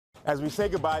As we say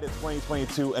goodbye to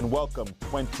 2022 and welcome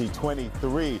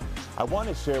 2023, I want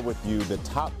to share with you the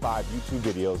top 5 YouTube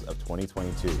videos of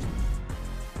 2022.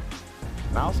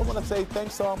 And I also want to say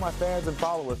thanks to all my fans and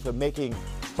followers for making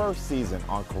first season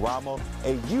on Karamo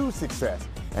a huge success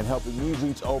and helping me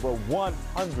reach over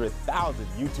 100,000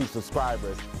 YouTube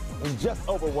subscribers in just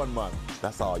over 1 month.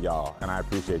 That's all, y'all, and I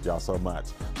appreciate y'all so much.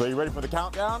 So you ready for the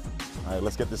countdown? All right,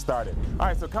 let's get this started. All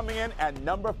right, so coming in at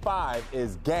number 5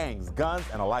 is Gangs, Guns,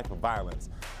 and a Life of Violence.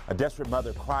 A desperate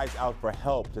mother cries out for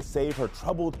help to save her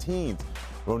troubled teens.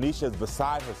 Ronisha is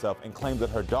beside herself and claims that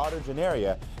her daughter,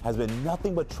 Janaria, has been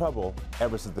nothing but trouble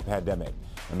ever since the pandemic.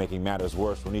 And making matters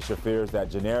worse, Ronisha fears that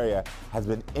Janaria has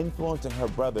been influencing her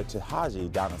brother,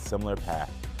 Tahaji, down a similar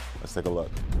path. Let's take a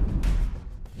look.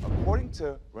 According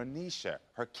to Ronisha,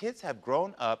 her kids have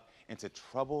grown up into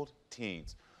troubled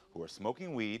teens who are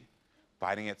smoking weed,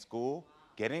 fighting at school,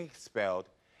 getting expelled,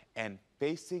 and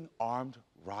facing armed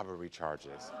robbery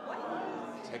charges.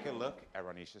 Take a look at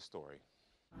Ronisha's story.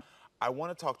 I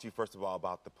want to talk to you first of all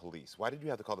about the police. Why did you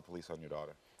have to call the police on your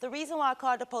daughter? The reason why I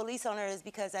called the police on her is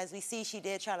because, as we see, she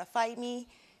did try to fight me.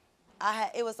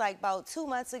 It was like about 2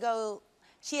 months ago.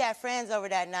 She had friends over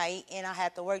that night, and I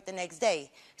had to work the next day.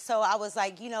 So I was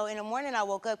like, you know, in the morning I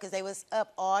woke up because they was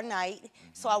up all night.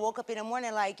 So I woke up in the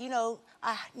morning like, you know,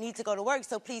 I need to go to work,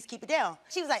 so please keep it down.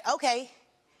 She was like, okay.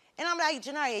 And I'm like,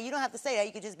 Janaria, you don't have to say that.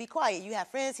 You can just be quiet. You have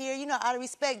friends here. You know, out of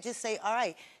respect, just say, all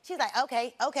right. She's like,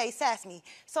 okay, sass me.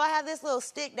 So I have this little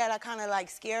stick that I kind of like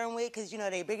scare them with because, you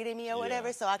know, they bigger than me or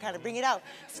whatever. So I kind of bring it out.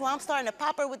 So I'm starting to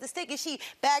pop her with the stick, and she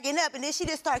bagging up. And then she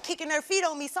just started kicking her feet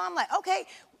on me. So I'm like, okay,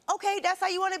 that's how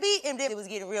you want to be? And then it was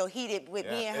getting real heated with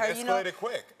me and her, you know. It escalated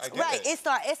quick. I get right, it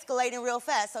started escalating real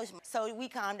fast. So we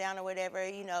calmed down or whatever,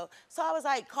 you know. So I was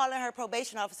like calling her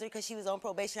probation officer because she was on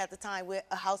probation at the time with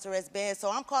a house arrest ban. So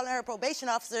I'm calling her probation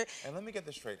officer. And let me get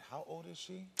this straight. How old is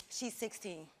she? She's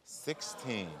 16.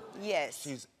 16? Yes.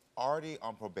 She's already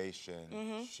on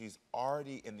probation. She's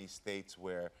already in these states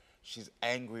where she's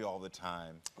angry all the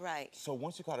time. Right. So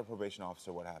once you called a probation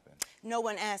officer, what happened? No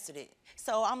one answered it.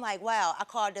 So I'm like, wow, I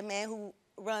called the man who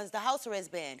runs the house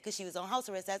arrest ban because she was on house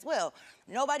arrest as well.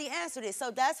 Nobody answered it.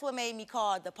 So that's what made me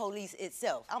call the police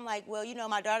itself. I'm like, well, you know,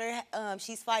 my daughter,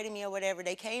 she's fighting me or whatever.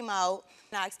 They came out,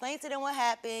 and I explained to them what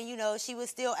happened. You know, she was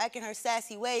still acting her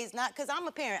sassy ways. Not because I'm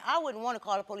a parent. I wouldn't want to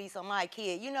call the police on my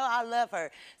kid. You know, I love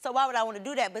her. So why would I want to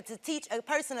do that? But to teach a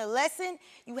person a lesson,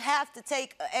 you have to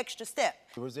take an extra step.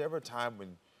 Was there ever a time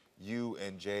when you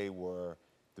and Jay were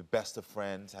the best of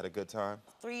friends, had a good time?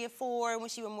 3 and 4, when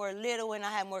she was more little and I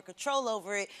had more control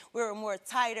over it, we were more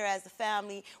tighter as a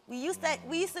family. We used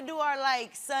to do our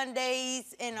like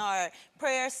Sundays in our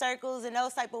prayer circles and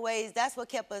those type of ways. That's what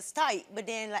kept us tight. But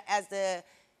then like, as the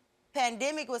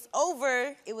pandemic was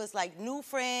over, it was like new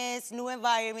friends, new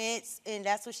environments, and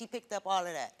that's when she picked up all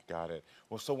of that. Got it.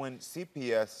 Well, so when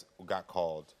CPS got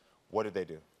called, what did they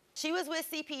do? She was with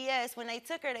CPS. When they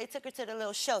took her to the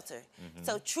little shelter.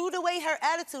 So true the way her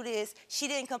attitude is, she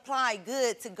didn't comply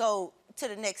good to go to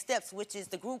the next steps, which is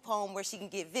the group home where she can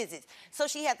get visits. So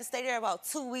she had to stay there about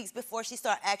 2 weeks before she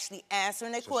started actually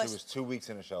answering their questions. She was 2 weeks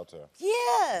in a shelter?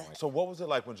 Yeah. So what was it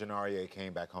like when Janaria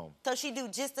came back home? So she do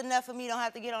just enough for me, don't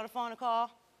have to get on the phone and call.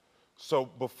 So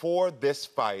before this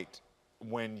fight,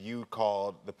 when you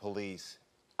called the police,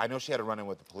 I know she had a run-in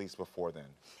with the police before then.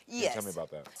 Yes. Tell me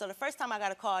about that. So the first time I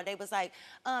got a call, they was like,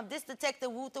 this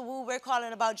detective woo-the-woo, we're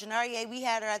calling about Janaria. We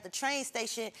had her at the train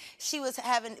station. She was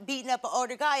beating up an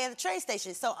older guy at the train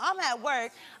station. So I'm at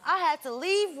work. I had to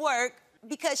leave work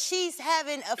because she's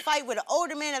having a fight with an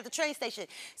older man at the train station.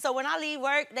 So when I leave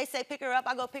work, they say pick her up.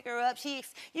 I go pick her up.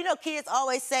 You know, kids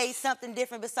always say something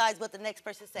different besides what the next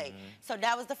person say. So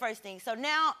that was the first thing. So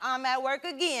now I'm at work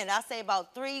again. I say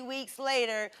about 3 weeks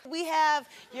later, we have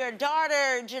your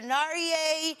daughter,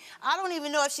 Janaria. I don't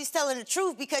even know if she's telling the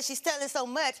truth because she's telling so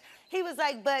much. He was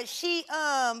like, but she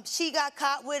got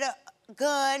caught with a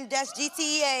gun, that's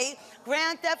GTA,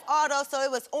 Grand Theft Auto, so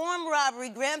it was armed robbery,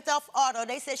 Grand Theft Auto.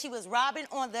 They said she was robbing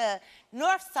on the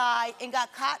north side and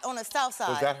got caught on the south side.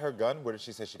 Was that her gun? Where did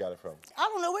she say she got it from? I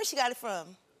don't know where she got it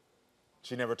from.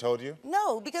 She never told you?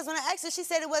 No, because when I asked her, she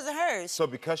said it wasn't hers. So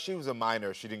because she was a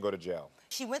minor, she didn't go to jail?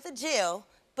 She went to jail,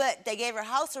 but they gave her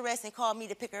house arrest and called me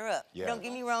to pick her up. Yeah. Don't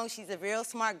get me wrong, she's a real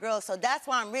smart girl, so that's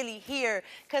why I'm really here,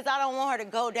 because I don't want her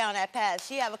to go down that path.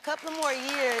 She have a couple more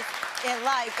years in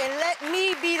life, and let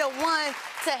me be the one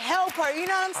to help her, you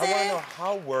know what I'm saying? I want to know,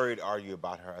 how worried are you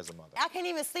about her as a mother? I can't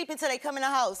even sleep until they come in the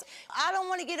house. I don't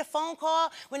want to get a phone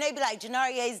call when they be like,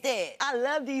 Janaria's dead. I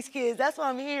love these kids, that's why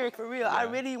I'm here, for real. Yeah. I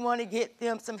really want to get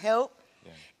them some help,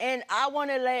 and I want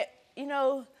to let, you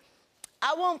know,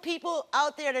 I want people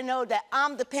out there to know that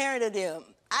I'm the parent of them.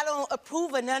 I don't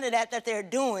approve of none of that they're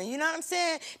doing. You know what I'm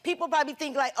saying? People probably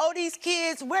think like, oh, these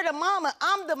kids, we're the mama.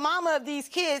 I'm the mama of these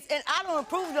kids, and I don't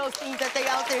approve of those things that they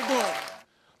out there doing.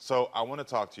 So I want to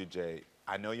talk to you, Jay.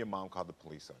 I know your mom called the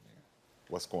police on you.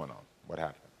 What's going on? What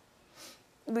happened?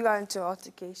 We got into an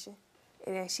altercation,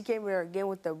 and then she came here again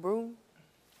with the broom,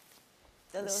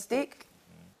 The the little stick,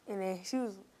 and then she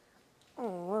was, I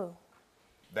don't know.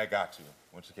 That got you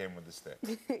when she came with the stick.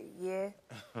 Yeah.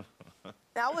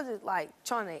 I wasn't like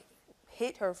trying to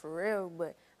hit her for real,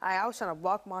 but I was trying to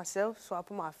block myself, so I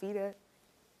put my feet up.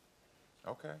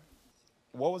 Okay.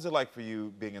 What was it like for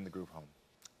you being in the group home?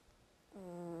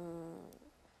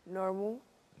 Normal.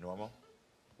 Normal?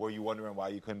 Were you wondering why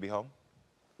you couldn't be home?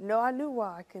 No, I knew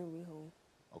why I couldn't be home.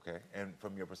 Okay. And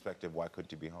from your perspective, why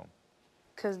couldn't you be home?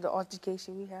 Because the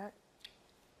altercation we had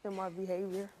and my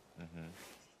behavior.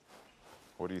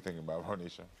 What are you thinking about,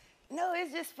 Ronisha? No,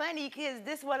 it's just funny because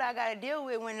this is what I got to deal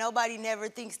with when nobody never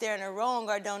thinks they're in the wrong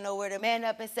or don't know where to man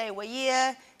up and say, well,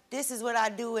 yeah, this is what I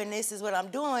do and this is what I'm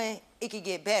doing, it could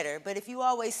get better. But if you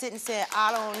always sit and say,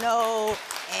 I don't know,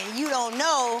 and you don't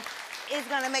know, it's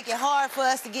going to make it hard for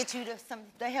us to get you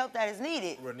the help that is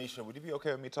needed. Ronisha, would you be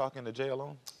okay with me talking to Jay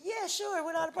alone? Yeah, sure,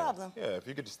 without a problem. Yeah, if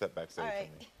you could just step backstage All right.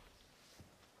 for me.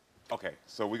 Okay,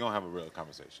 so we're going to have a real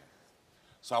conversation.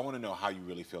 So I want to know how you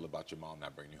really feel about your mom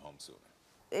not bringing you home sooner.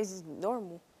 It's just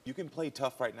normal. You can play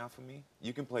tough right now for me.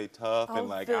 You can play tough and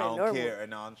like, I feeling don't normal. care,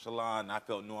 and nonchalant, and I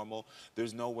felt normal.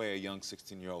 There's no way a young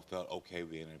 16-year-old felt okay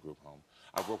being in a group home.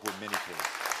 I've worked with many kids.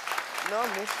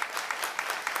 Normal.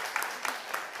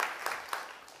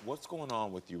 What's going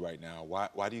on with you right now?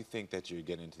 Why do you think that you're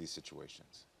getting into these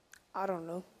situations? I don't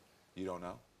know. You don't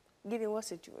know? Get in what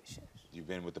situations? You've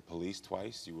been with the police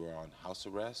twice. You were on house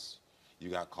arrest. You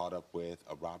got caught up with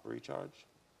a robbery charge.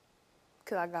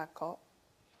 Because I got caught.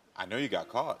 I know you got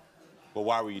caught, but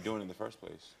why were you doing it in the first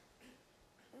place?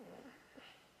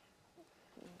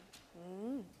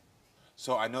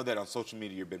 So I know that on social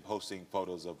media you've been posting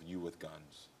photos of you with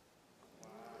guns.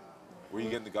 Where are you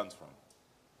getting the guns from?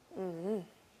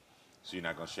 So you're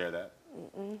not going to share that?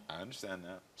 I understand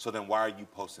that. So then why are you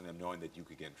posting them knowing that you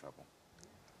could get in trouble?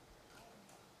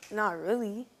 Not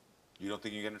really. You don't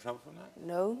think you get in trouble from that?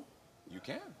 No. You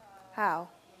can. How?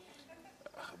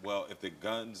 Well, if the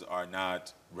guns are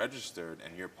not registered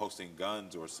and you're posting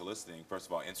guns or soliciting, first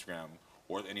of all, Instagram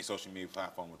or any social media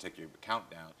platform will take your account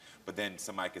down, but then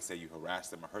somebody could say you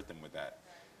harassed them or hurt them with that.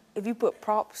 If you put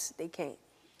props, they can't,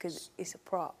 because it's a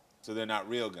prop. So they're not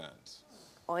real guns.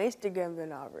 On Instagram, they're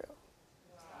not real.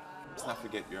 Let's not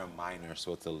forget you're a minor,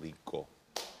 so it's illegal.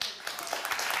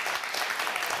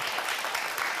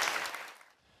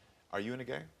 Are you in a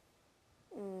gang?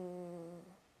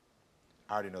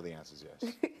 I already know the answer is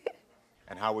yes.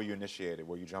 And how were you initiated?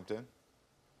 Were you jumped in?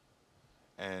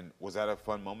 And was that a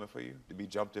fun moment for you, to be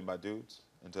jumped in by dudes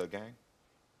into a gang?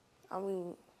 I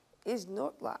mean, it's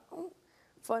not like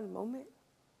fun moment.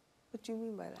 What you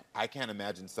mean by that? I can't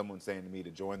imagine someone saying to me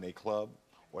to join their club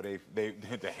or they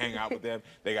to hang out with them,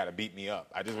 they got to beat me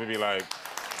up. I just would be like...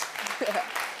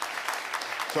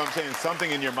 So I'm saying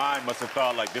something in your mind must have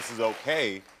thought like this is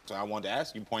okay. So I wanted to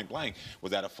ask you point blank,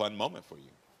 was that a fun moment for you?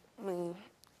 I mean,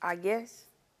 I guess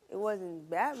it wasn't a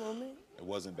bad moment. It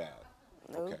wasn't bad.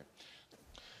 No. Okay.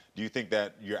 Do you think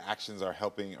that your actions are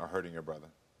helping or hurting your brother?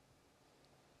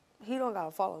 He don't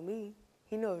gotta follow me.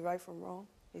 He knows right from wrong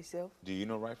himself. Do you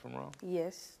know right from wrong?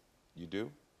 Yes. You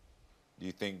do? Do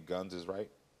you think guns is right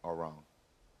or wrong?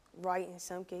 Right in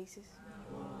some cases.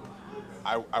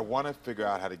 I want to figure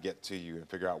out how to get to you and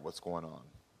figure out what's going on.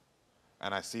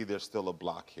 And I see there's still a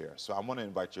block here. So I want to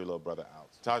invite your little brother out.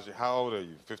 Taji, how old are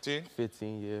you? 15?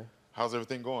 15, yeah. How's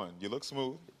everything going? You look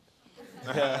smooth.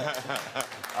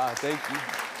 Thank you.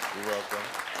 You're welcome.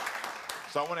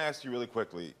 So I want to ask you really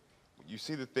quickly. You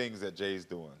see the things that Jay's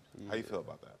doing. Yeah. How you feel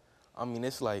about that? I mean,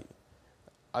 it's like,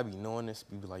 I be knowing this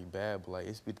be like bad, but like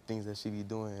it's be the things that she be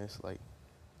doing. It's like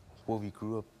what we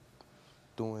grew up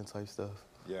doing type stuff.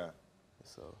 Yeah.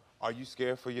 So. Are you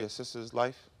scared for your sister's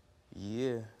life?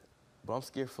 Yeah, but I'm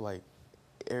scared for like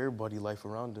everybody life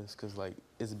around us, cause like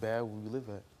it's bad where we live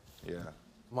at. Yeah.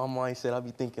 My mindset, I be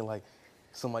thinking like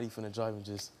somebody finna drive and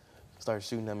just start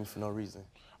shooting at me for no reason.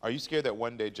 Are you scared that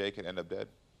one day Jay can end up dead?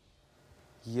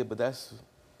 Yeah, but that's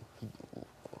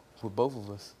with both of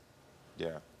us.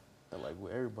 Yeah. And like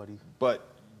with everybody. But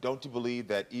don't you believe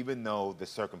that even though the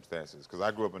circumstances, because I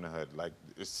grew up in the hood, like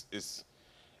it's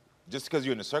just because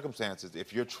you're in the circumstances,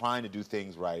 if you're trying to do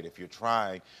things right, if you're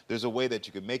trying, there's a way that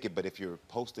you can make it. But if you're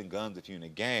posting guns, if you're in a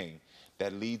gang,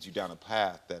 that leads you down a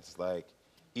path that's like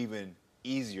even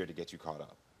easier to get you caught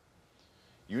up.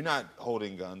 You're not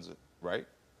holding guns, right?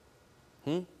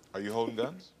 Hmm? Are you holding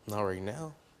guns? Not right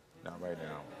now. Not right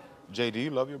now. Jay, do you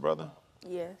love your brother?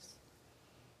 Yes.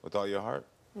 With all your heart?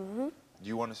 Mm-hmm. Do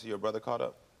you want to see your brother caught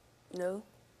up? No.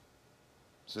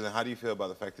 So then how do you feel about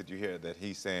the fact that you hear that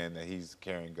he's saying that he's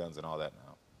carrying guns and all that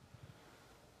now?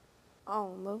 I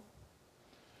don't know.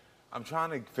 I'm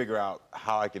trying to figure out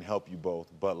how I can help you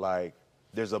both, but like,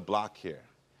 there's a block here.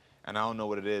 And I don't know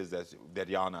what it is that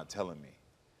y'all not telling me.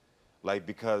 Like,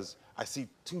 because I see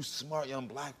two smart young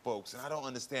black folks and I don't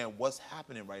understand what's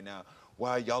happening right now.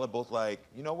 Why y'all are both like,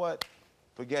 you know what?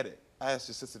 Forget it. I asked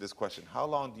your sister this question. How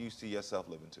long do you see yourself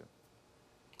living to?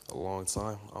 A long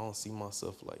time. I don't see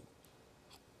myself like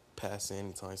passing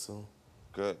anytime soon.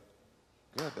 Good.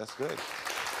 Good, that's good.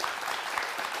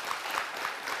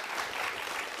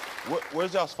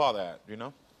 Where's y'all's father at, do you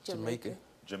know? Jamaica.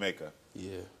 Jamaica.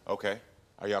 Yeah. Okay.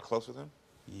 Are y'all close with him?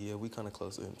 Yeah, we kind of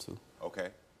close to him too. Okay.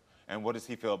 And what does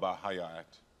he feel about how y'all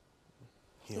act?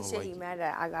 He don't said like he it. mad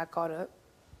that I got caught up.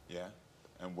 Yeah?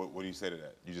 And what do you say to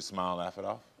that? You just smile and laugh it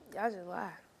off? I just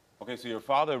laugh. Okay, so your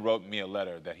father wrote me a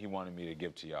letter that he wanted me to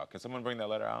give to y'all. Can someone bring that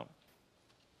letter out?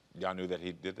 Y'all knew that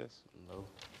he did this? No.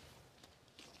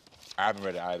 I haven't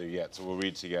read it either yet, so we'll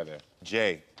read together.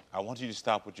 Jay, I want you to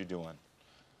stop what you're doing.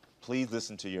 Please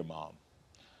listen to your mom.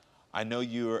 I know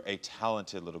you're a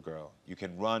talented little girl. You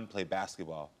can run, play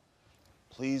basketball.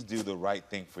 Please do the right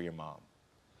thing for your mom.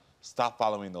 Stop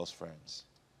following those friends.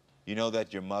 You know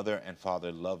that your mother and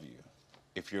father love you.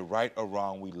 If you're right or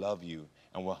wrong, we love you,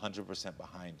 and we're 100%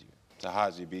 behind you.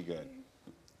 Tahaji, be good.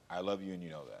 I love you, and you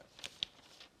know that.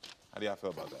 How do y'all feel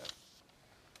about that?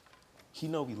 He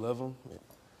know we love him.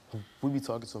 We be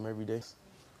talking to him every day.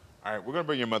 All right, we're gonna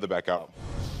bring your mother back out.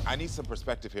 I need some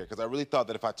perspective here, because I really thought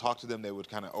that if I talked to them, they would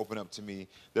kind of open up to me.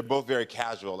 They're both very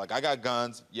casual. Like, I got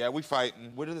guns. Yeah, we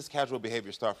fighting. Where did this casual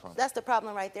behavior start from? That's the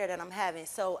problem right there that I'm having.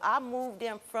 So I moved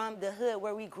them from the hood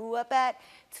where we grew up at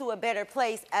to a better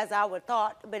place, as I would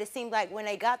thought. But it seemed like when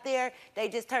they got there, they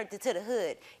just turned it to the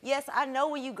hood. Yes, I know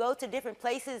when you go to different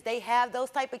places, they have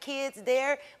those type of kids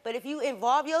there. But if you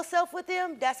involve yourself with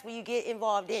them, that's when you get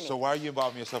involved in it. So why are you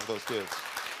involving yourself with those kids?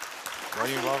 Why are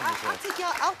you involving I yourself? took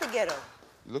y'all out the ghetto.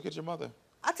 Look at your mother.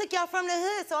 I took y'all from the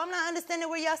hood, so I'm not understanding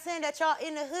where y'all saying that y'all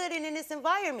in the hood and in this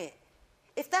environment.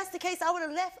 If that's the case, I would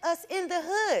have left us in the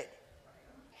hood.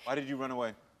 Why did you run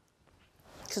away?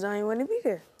 Because I didn't want to be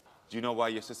there. Do you know why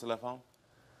your sister left home?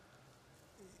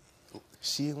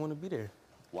 She didn't want to be there.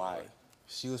 Why?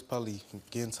 She was probably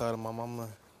getting tired of my mama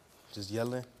just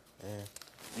yelling. And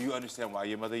Do you understand why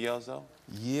your mother yells, though?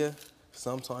 yeah,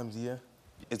 sometimes, yeah.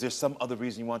 Is there some other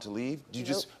reason you want to leave? Do you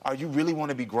Nope. are you really want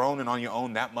to be grown and on your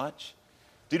own that much?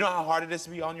 Do you know how hard it is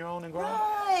to be on your own and grown?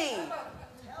 Right.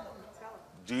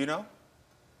 Do you know?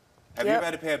 Have you Yep. ever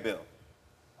had to pay a bill?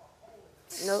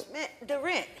 Nope. Man, the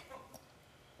rent.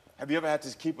 Have you ever had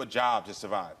to keep a job to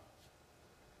survive?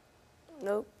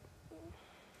 Nope.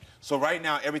 So right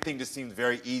now, everything just seems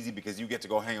very easy because you get to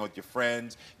go hang out with your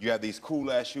friends. You have these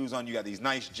cool-ass shoes on. You got these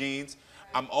nice jeans.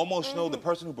 I'm almost sure the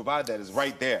person who provided that is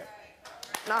right there.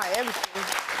 Not everything.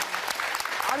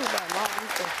 I just got mom. I'm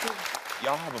so cool.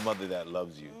 Y'all have a mother that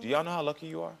loves you. Do y'all know how lucky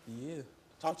you are? Yeah.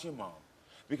 Talk to your mom.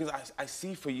 Because I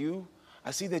see for you,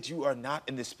 I see that you are not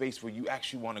in this space where you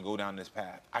actually want to go down this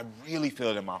path. I really feel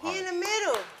it in my heart. He in the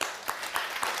middle.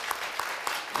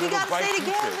 You We have a gotta bright stay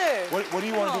future. together. What do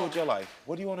you want to do with your life?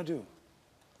 What do you want to do?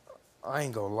 I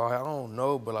ain't gonna lie, I don't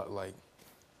know, but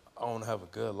I want to have a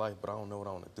good life, but I don't know what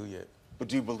I want to do yet. But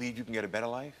do you believe you can get a better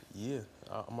life? Yeah,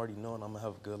 I'm already knowing I'm gonna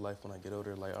have a good life when I get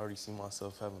older. Like, I already see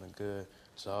myself having a good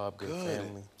job, good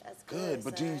family. That's Good,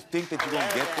 but do son. you think that you're going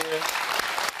to get there?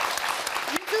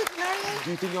 You too, Marion? Do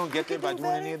you think you're going to get there can by do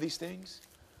doing any better. of these things?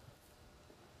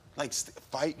 Like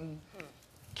fighting,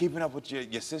 keeping up with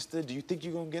your sister? Do you think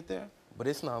you're going to get there? But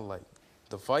it's not like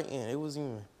the fighting, it wasn't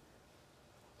even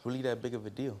really that big of a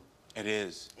deal. It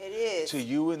is. It is. To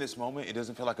you in this moment, it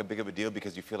doesn't feel like a big of a deal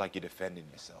because you feel like you're defending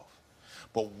yourself.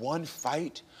 But one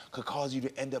fight could cause you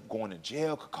to end up going to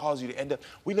jail, could cause you to end up...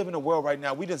 We live in a world right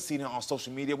now, we done seen it on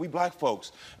social media, we black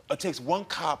folks. It takes one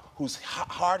cop who's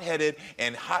hard-headed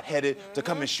and hot-headed to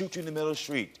come and shoot you in the middle of the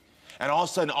street. And all of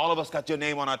a sudden, all of us got your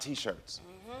name on our T-shirts.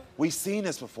 We've seen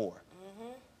this before.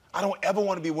 I don't ever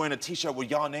want to be wearing a T-shirt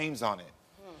with y'all names on it.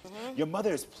 Your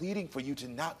mother is pleading for you to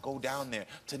not go down there,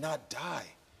 to not die.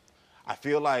 I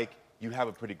feel like you have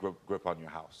a pretty grip on your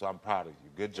house, so I'm proud of you.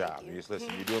 Good job. You just listen,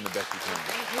 you're doing the best you can.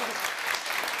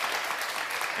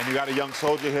 And you got a young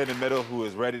soldier here in the middle who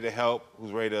is ready to help,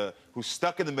 who's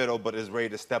stuck in the middle, but is ready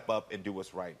to step up and do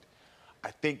what's right.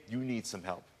 I think you need some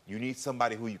help. You need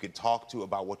somebody who you can talk to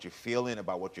about what you're feeling,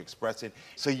 about what you're expressing.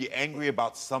 So you're angry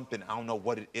about something. I don't know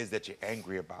what it is that you're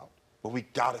angry about. But we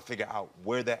gotta figure out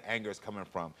where that anger is coming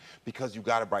from because you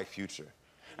got a bright future.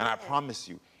 And I promise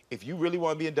you, if you really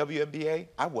want to be in WNBA,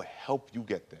 I will help you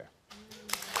get there.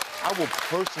 I will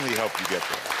personally help you get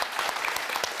there.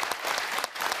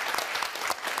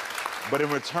 But in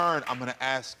return, I'm going to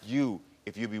ask you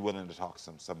if you'd be willing to talk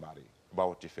to somebody about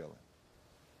what you're feeling.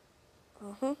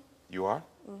 Mm-hmm. You are?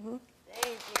 Mm-hmm. Thank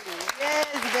you. Yes,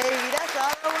 baby. That's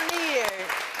all I want to hear.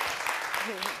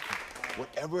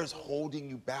 Whatever is holding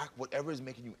you back, whatever is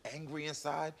making you angry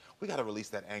inside, we got to release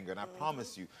that anger. And I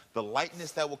promise you, the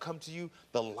lightness that will come to you,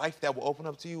 the life that will open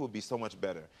up to you will be so much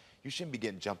better. You shouldn't be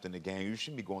getting jumped in the game. You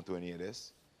shouldn't be going through any of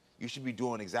this. You should be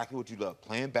doing exactly what you love,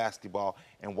 playing basketball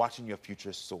and watching your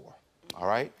future soar. All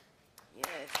right? Yes.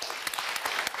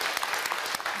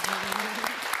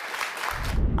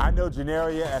 I know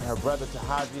Janaria and her brother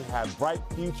Tahaji have bright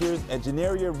futures, and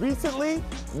Janaria recently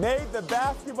made the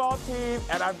basketball team,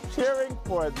 and I'm cheering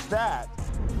for that.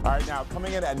 All right, now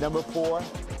coming in at number 4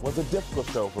 was a difficult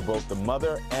show for both the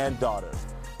mother and daughter.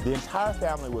 The entire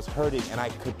family was hurting, and I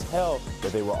could tell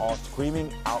that they were all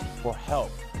screaming out for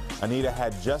help. Anita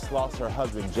had just lost her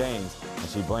husband, James, and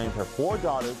she blamed her 4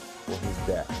 daughters for his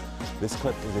death. This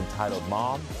clip is entitled,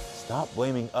 Mom, Stop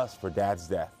Blaming Us for Dad's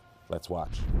Death. Let's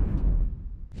watch.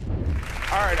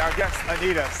 All right, our guest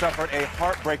Anita suffered a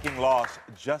heartbreaking loss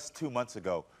just 2 months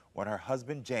ago when her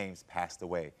husband James passed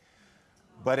away.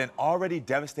 But an already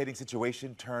devastating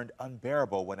situation turned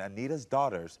unbearable when Anita's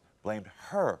daughters blamed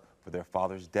her for their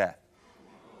father's death.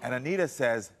 And Anita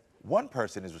says one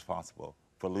person is responsible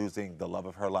for losing the love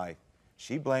of her life.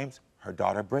 She blames her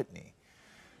daughter Brittany.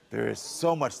 There is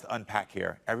so much to unpack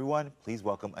here. Everyone, please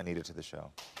welcome Anita to the show.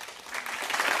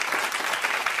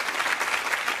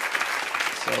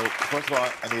 So, first of all,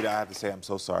 Anita, I have to say I'm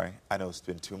so sorry. I know it's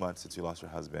been 2 months since you lost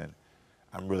your husband.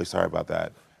 I'm really sorry about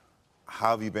that. How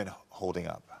have you been holding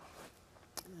up?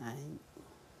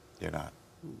 You're not?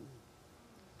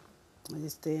 I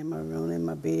just stay in my room, in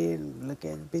my bed, and look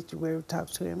at the obituary, talk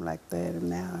to him like that and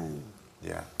now, and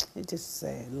Yeah. it's just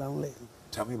sad, lonely.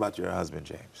 Tell me about your husband,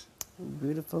 James.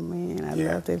 Beautiful man. I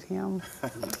Yeah. loved him.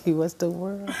 He was the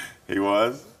world. He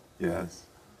was? Yes.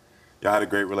 Y'all had a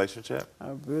great relationship?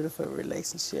 A beautiful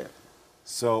relationship.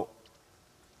 So,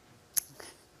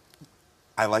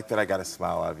 I like that I got a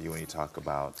smile out of you when you talk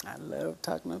about... I love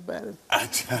talking about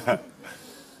it.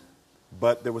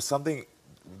 But there was something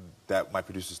that my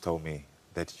producers told me,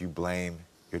 that you blame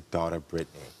your daughter,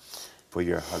 Brittany, for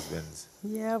your husband's...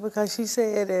 Yeah, because she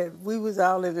said that we was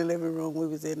all in the living room. We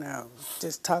was in there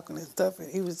just talking and stuff,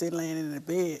 and he was there laying in the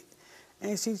bed.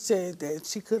 And she said that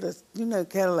she could have, you know,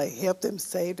 kind of like helped him,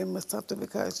 saved him or something,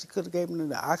 because she could have gave him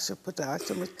the oxygen, put the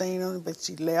oxygen thing on him, but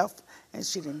she left, and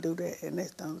she didn't do that. And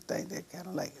that's the only thing that kind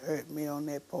of like hurt me on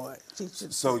that part.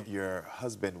 So your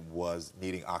husband was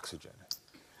needing oxygen?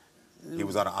 He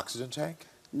was on an oxygen tank?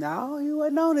 No, he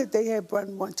wasn't on it. They had brought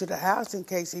one to the house in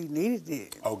case he needed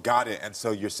it. Oh, got it. And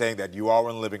so you're saying that you all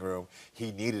were in the living room,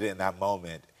 he needed it in that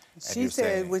moment. She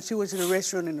said when she went to the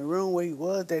restroom in the room where he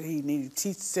was that he needed,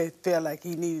 she said felt like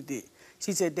he needed it.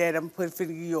 She said, Dad, I'm putting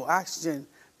you your oxygen,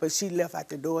 but she left out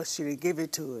the door. She didn't give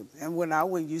it to him. And when I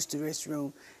went used to the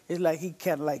restroom, it's like he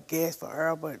kind of like gasped for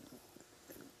air, but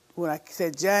when I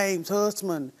said, James,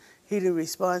 husband, he didn't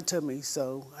respond to me.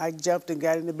 So I jumped and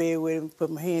got in the bed with him, put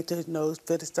my hand to his nose,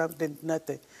 felt something,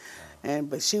 nothing.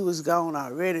 But she was gone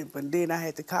already, but then I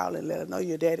had to call and let her know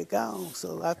your daddy gone.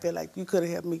 So I feel like you could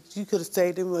have helped me. You could have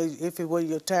saved him if it was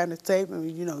your time to save him.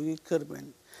 You know, you could have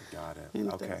been. Got it.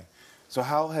 Anything. Okay. So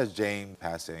how has James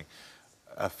passing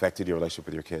affected your relationship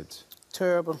with your kids?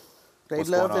 Terrible. They What's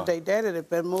loved going on? their daddy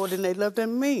but more than they loved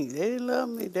me. They didn't love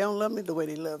me. They don't love me the way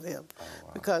they love him. Oh,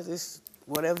 wow. Because it's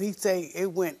whatever he say,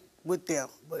 it went with them.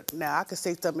 But now I can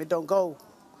say something, it don't go.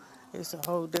 It's a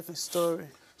whole different story.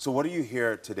 So what are you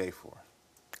here today for?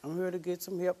 I'm here to get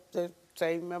some help to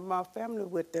save my family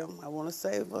with them. I want to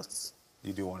save us.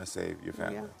 You do want to save your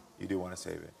family. Yeah. You do want to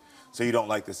save it. So you don't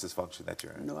like this dysfunction that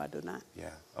you're in? No, I do not. Yeah,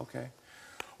 okay.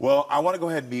 Well, I want to go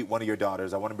ahead and meet one of your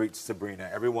daughters. I want to bring Sabrina.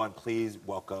 Everyone, please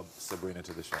welcome Sabrina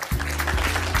to the show.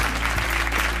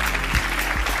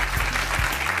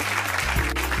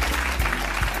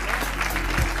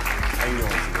 How you doing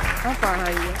today? I'm fine. How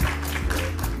you doing?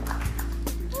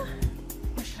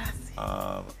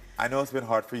 I know it's been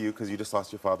hard for you because you just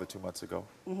lost your father 2 months ago.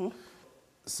 Mm-hmm.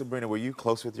 Sabrina, were you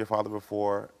close with your father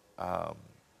before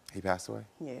he passed away?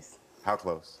 Yes, How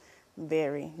close?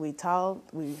 very. We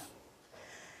talked.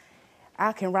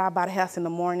 I can ride by the house in the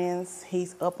mornings.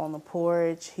 He's up on the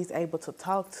porch. He's able to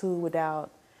talk to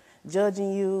without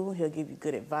judging you. He'll give you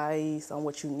good advice on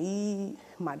what you need.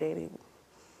 My daddy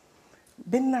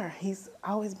been there. He's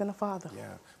always been a father.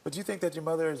 Yeah. But do you think that your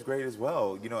mother is great as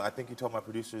well? You know, I think you told my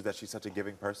producers that she's such a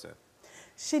giving person.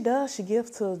 She does. She gives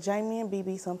to Jamie and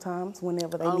BB sometimes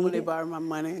whenever they Only need when they it. borrow my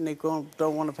money and they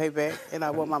don't want to pay back, and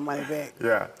I want my money back.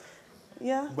 Yeah.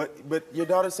 Yeah. But your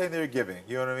daughter's saying they're giving.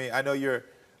 You know what I mean? I know you're.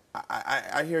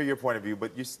 I hear your point of view,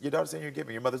 but your daughter's saying you're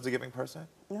giving. Your mother's a giving person.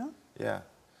 Yeah. Yeah.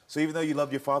 So even though you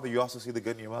love your father, you also see the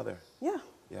good in your mother. Yeah.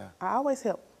 Yeah. I always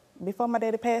help. Before my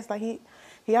daddy passed, like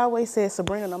he always said,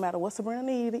 Sabrina, no matter what Sabrina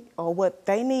needed or what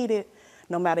they needed,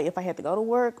 no matter if I had to go to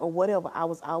work or whatever, I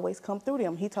was always come through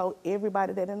them. He told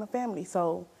everybody that in the family.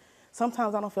 So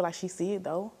sometimes I don't feel like she see it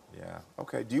though. Yeah.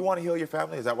 Okay. Do you want to heal your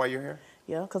family? Is that why you're here?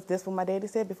 Yeah, because that's what my daddy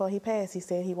said before he passed. He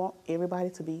said he want everybody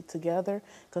to be together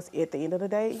because at the end of the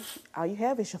day, all you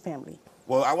have is your family.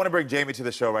 Well, I want to bring Jamie to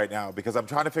the show right now because I'm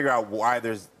trying to figure out why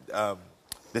there's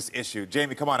this issue.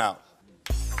 Jamie, come on out.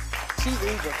 She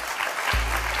evil.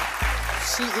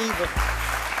 She evil.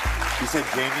 You said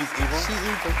Jamie's evil? She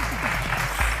evil.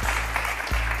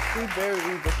 She's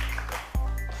very evil.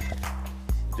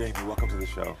 Jamie, welcome to the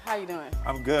show. How you doing?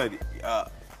 I'm good.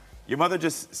 Your mother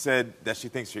just said that she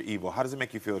thinks you're evil. How does it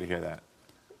make you feel to hear that?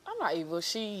 I'm not evil.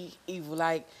 She evil.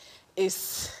 Like, I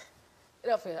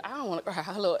don't want to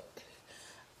cry. Lord.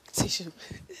 Tissue.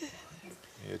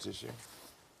 Yeah, tissue.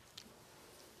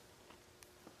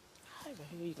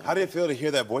 How did it feel to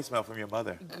hear that voicemail from your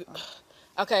mother?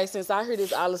 Okay, since I hear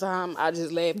this all the time, I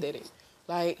just laughed at it.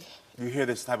 Like, You hear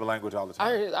this type of language all the time?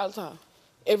 I hear it all the time.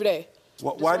 Every day.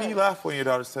 Why do you laugh when your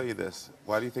daughters tell you this?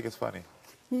 Why do you think it's funny?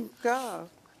 God,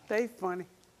 they funny.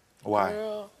 Why?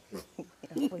 Girl.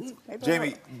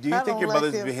 Jamie, do you I think don't your like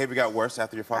mother's them. behavior got worse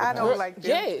after your father I passed? don't like them.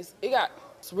 Yes,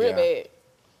 it's real Yeah. bad.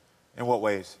 In what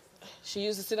ways? She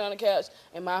used to sit on the couch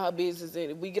and mind her business,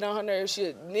 and if we get on her nerves, she'll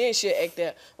act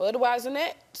out. Well, otherwise than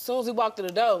that, as soon as we walk through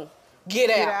the door, get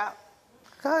Get out. out.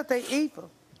 God, they evil.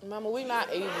 Mama, we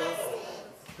not evil.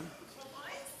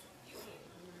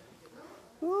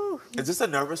 Ooh. Is this a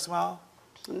nervous smile?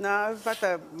 No, it's about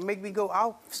to make me go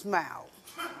off smile.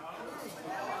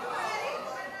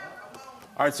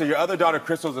 All right, so your other daughter,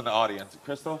 Crystal's in the audience.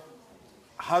 Crystal,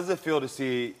 how does it feel to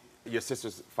see your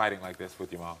sisters fighting like this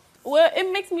with your mom? Well,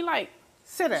 it makes me like,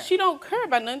 Sit down. she don't care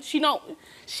about nothing. She put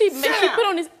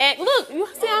on this act. Look, you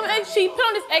see how she put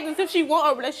on this act as if she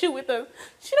want a relationship with us.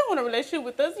 She don't want a relationship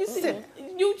with us. You see,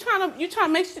 you trying to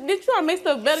make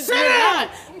stuff better. Sit down.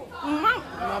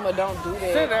 Mama, don't do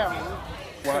that. Sit down.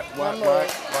 Why? Hold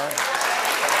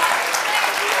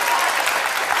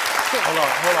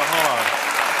on.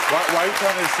 Why are you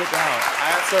telling me to sit down?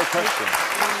 I asked her a question.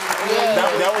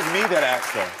 That was me that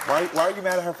asked her. Why are you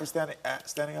mad at her for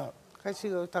standing up? Because she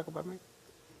gonna talk about me.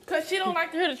 Because she don't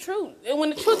like to hear the truth. And when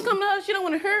the truth comes to her, she don't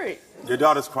want to hear it. Your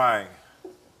daughter's crying.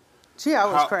 She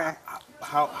always crying.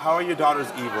 How are your daughters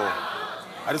evil?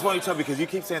 I just want you to tell me, because you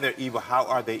keep saying they're evil. How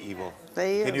are they evil?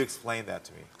 They Can you explain that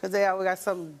to me? Because they always got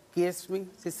something against me.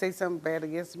 They say something bad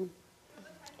against me.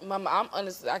 Mama, I'm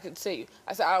honest. I can tell you.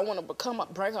 I said I want to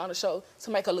bring her on the show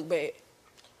to make her look bad.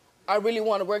 I really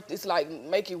want to work this, like,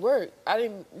 make it work. I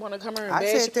didn't want to come here and I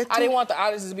bash said you. that I too. didn't want the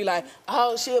audience to be like,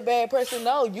 oh, she a bad person.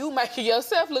 No, you making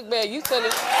yourself look bad. You telling.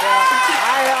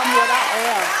 I am what I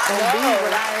am. Gonna be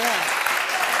what I am.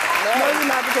 No, you're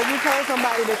not, because you told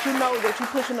somebody that you know that you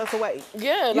pushing us away.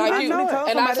 Yeah, You like you. actually told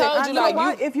And I somebody- told you, know like,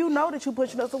 why, you. if you know that you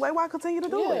pushing us away, why continue to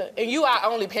do Yeah, it? and you are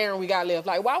only parent we got left.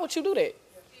 Like, why would you do that?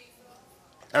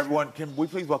 Everyone, can we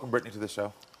please welcome Brittany to the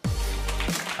show? I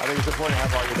think it's important to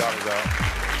have all your daughters out.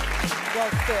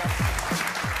 Yes, sir.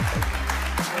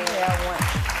 Yeah, one.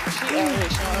 She out here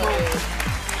showing her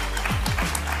ass.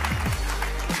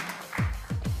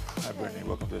 Hi, Brittany.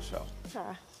 Welcome to the show.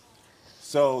 Hi.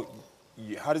 So,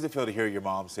 how does it feel to hear your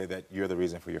mom say that you're the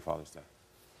reason for your father's death?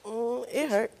 It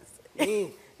hurts.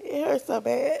 It hurts so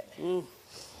bad.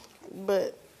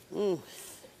 But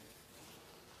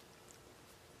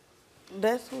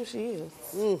that's who she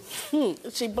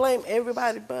is. She blamed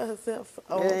everybody but herself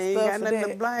on I ain't stuff got for nothing to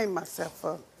that. blame myself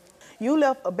for. You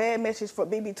left a bad message for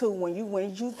BB too when you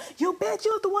bet you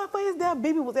was the one for his death.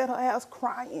 BB was at her house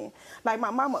crying. Like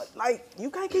my mama, like you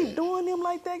can't keep doing them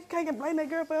like that. You can't blame that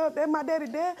girl for her. That my daddy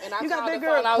dead. And I you got called that the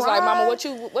girl phone. I was like, Mama,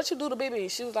 crying. what you do to baby?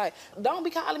 She was like, don't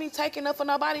be calling me taking up for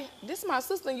nobody. This is my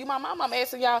sister and you my mama. I'm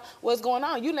asking y'all what's going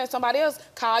on. You let somebody else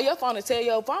call your phone and tell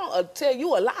your phone or tell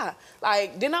you a lie.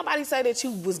 Like, did nobody say that you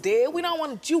was dead? We don't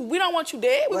want you. We don't want you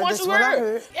dead. We Well, want that's you what I hurt.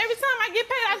 heard. Every time I get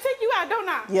paid, I take you out, don't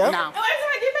I? Yep. No. Every time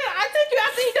I get paid, I take you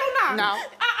out, so you don't know. No.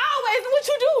 I always, what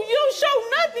you do, you don't show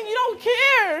nothing. You don't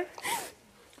care.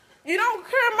 You don't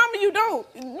care, Mama, you don't.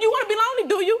 You want to be lonely,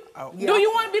 do you? Yeah. Do you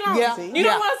want to be lonely? Yeah. You Yeah.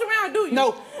 don't want us around, do you?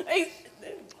 No. Hey,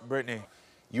 Brittany,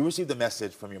 you received a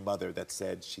message from your mother that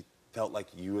said she felt like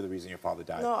you were the reason your father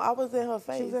died. No, I was in her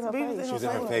face. was in her We face. She was in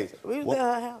her face. We was in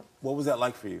her house. What was that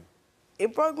like for you?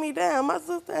 it broke me down. My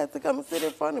sister had to come and sit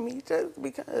in front of me just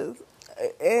because.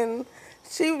 And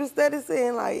she was steady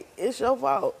saying, like, it's your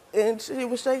fault. And she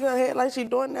was shaking her head like she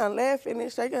doing now, laughing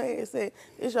and shaking her head and saying,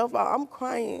 it's your fault. I'm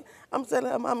crying. I'm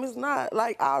telling her, Mom, it's not.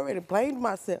 Like, I already blamed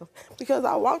myself because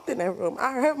I walked in that room.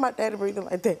 I heard my daddy breathing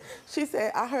like that. She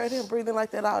said, I heard him breathing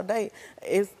like that all day.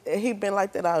 He been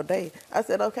like that all day. I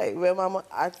said, okay, well, Mama,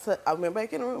 I went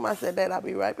back in the room. I said, Dad, I'll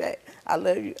be right back. I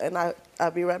love you. And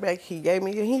I'll be right back. He gave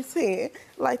me his hand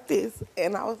like this.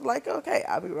 And I was like, okay,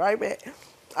 I'll be right back.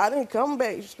 I didn't come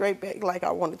back straight back like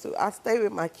I wanted to. I stayed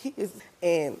with my kids,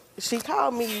 and she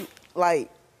called me like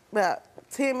about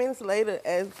 10 minutes later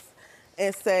and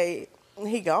say,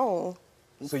 he gone.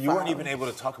 So you weren't even able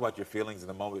to talk about your feelings in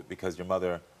the moment because your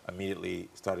mother immediately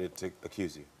started to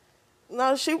accuse you?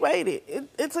 No, she waited.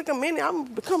 It took a minute.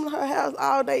 I'm coming to her house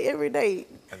all day, every day.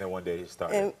 And then one day it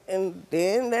started. And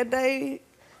then that day,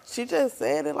 she just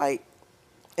said it like,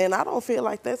 and I don't feel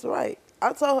like that's right.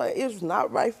 I told her it's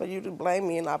not right for you to blame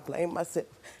me, and I blame myself.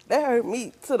 That hurt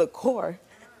me to the core.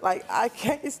 Like, I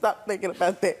can't stop thinking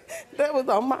about that. That was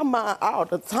on my mind all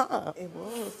the time. It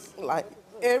was. Like,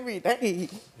 every day.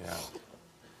 Yeah.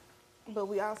 But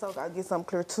we also got to get something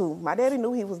clear, too. My daddy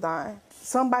knew he was dying.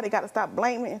 Somebody got to stop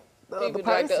blaming the other person.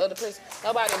 Like the other person.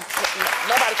 Nobody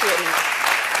killed him.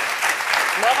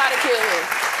 Nobody killed him.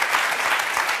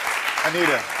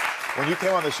 Anita, when you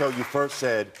came on the show, you first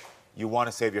said you want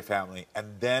to save your family, and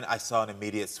then I saw an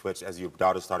immediate switch as your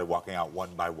daughter started walking out one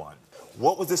by one.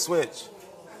 What was the switch?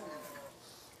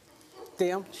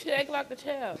 Them. She act like a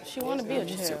child. She want to be a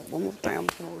child. One more time, I'm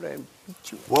gonna come over there and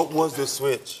beat you. What was the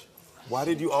switch? Why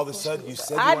did you all of a sudden, you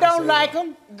said you I wanted to don't save like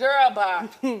them? them. Girl, bye.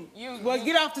 Well,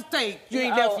 get off the stage. You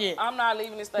ain't deaf yet. I'm not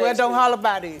leaving the stage. Well, don't holler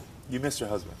about it. You missed your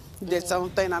husband. That's the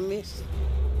only thing I miss.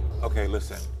 Okay,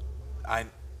 listen. I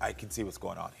can see what's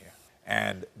going on here.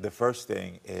 And the first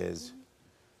thing is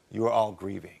you are all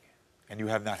grieving, and you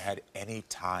have not had any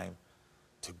time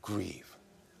to grieve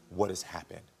what has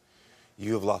happened.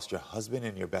 You have lost your husband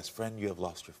and your best friend. You have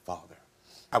lost your father.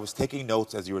 I was taking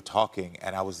notes as you were talking,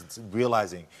 and I was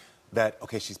realizing that,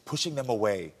 okay, she's pushing them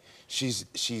away. She's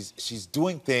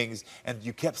doing things, and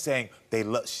you kept saying they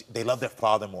love their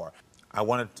father more. I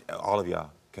wanted all of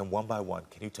y'all, one by one,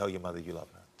 can you tell your mother you love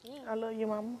her? Yeah, I love you,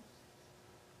 Mama.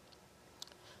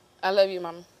 I love you,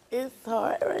 Mama. It's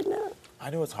hard right now. I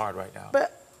know it's hard right now.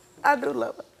 But I do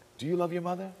love her. Do you love your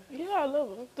mother? Yeah, I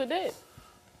love her to death.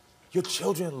 Your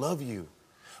children love you.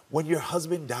 When your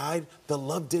husband died, the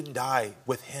love didn't die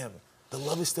with him. The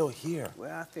love is still here.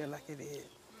 Well, I feel like it is.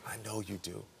 I know you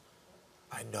do.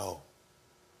 I know.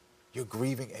 You're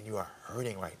grieving and you are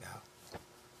hurting right now.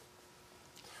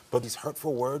 But these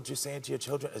hurtful words you're saying to your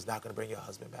children is not going to bring your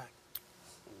husband back.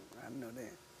 I know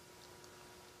that.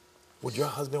 Would your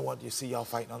husband want you to see y'all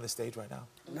fighting on this stage right now?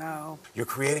 No. You're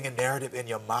creating a narrative in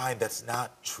your mind that's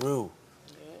not true.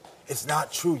 It's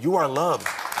not true. You are loved.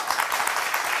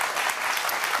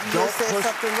 You just said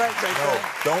something right there. No,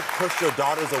 don't push your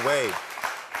daughters away.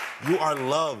 You are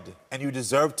loved, and you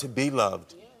deserve to be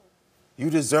loved. You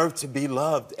deserve to be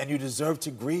loved, and you deserve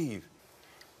to grieve.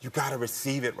 You got to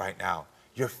receive it right now.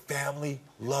 Your family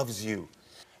loves you,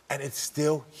 and it's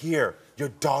still here. Your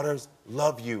daughters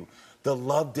love you. The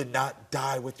love did not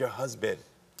die with your husband.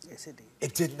 Yes, it did.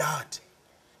 It did not.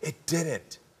 It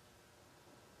didn't.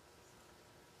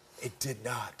 It did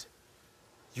not.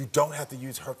 You don't have to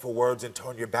use hurtful words and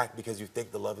turn your back because you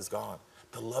think the love is gone.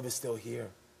 The love is still here.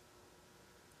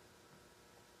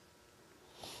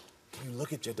 Can you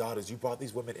look at your daughters? You brought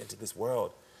these women into this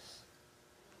world.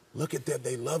 Look at them.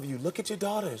 They love you. Look at your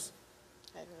daughters.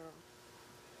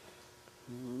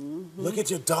 Look at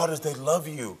your daughters. They love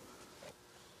you.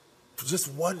 For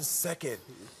just 1 second.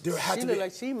 There had She to look be...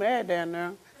 like she mad down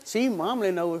there. She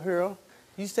mumbling over her.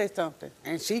 You say something,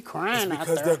 and she crying out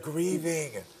there. Because they're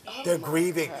grieving. They're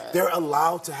grieving. God. They're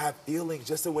allowed to have feelings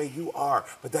just the way you are,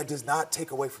 but that does not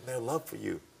take away from their love for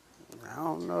you. I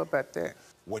don't know about that.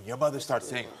 When your mother starts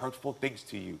saying hurtful things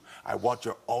to you, I want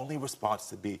your only response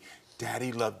to be,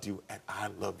 Daddy loved you, and I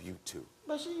love you too.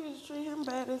 But she used to treat him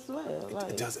bad as well.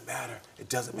 It doesn't matter. It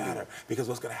doesn't matter. Because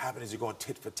what's going to happen is you're going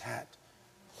tit for tat.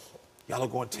 Y'all are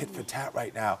going tit for tat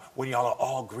right now when y'all are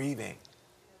all grieving.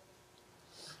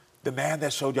 The man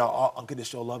that showed y'all all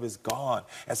unconditional love is gone.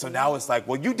 And so now it's like,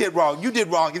 well, you did wrong. You did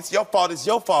wrong. It's your fault. It's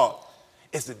your fault.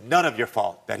 It's none of your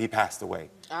fault that he passed away.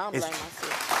 I don't blame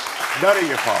myself. None of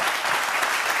your fault.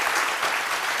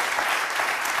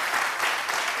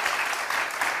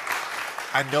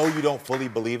 I know you don't fully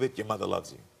believe it. Your mother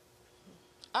loves you.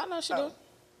 I know she do.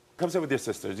 Come sit with your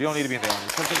sisters. You don't need to be in the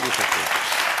audience. Come sit with your sisters.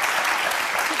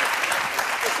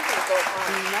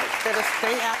 You might better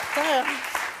stay out there.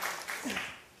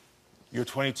 You're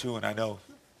 22, and I know.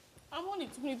 I'm only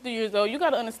 23 years old. You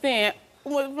gotta understand,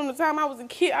 from the time I was a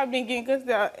kid, I've been getting cussed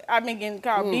out. I've been getting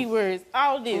called B words,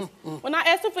 all this. When I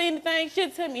ask her for anything, she'll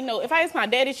tell me no. If I ask my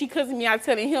daddy, she cussing me out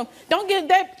telling him, don't give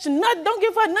that nothing, don't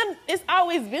give her nothing. It's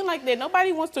always been like that.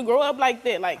 Nobody wants to grow up like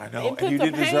that. Like, I know, it puts and you a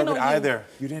didn't pain deserve it on you. either.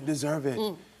 You didn't deserve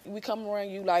it. We come around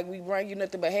you like we bring you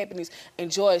nothing but happiness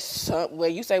and joy. Where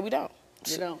you say we don't.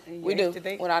 You don't. And We you do.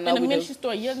 today. When I know And the we minute do. she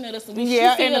started yelling at us, and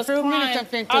Yeah, she see and the us fruit minute crying,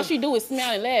 thing, all too. she do is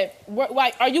smile and laugh.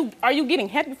 Like, are you getting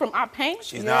happy from our pain?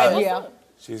 She's not. What's Yeah. up?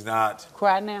 She's not.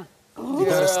 Cry now. You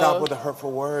gotta stop with the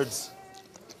hurtful words.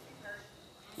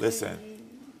 Listen,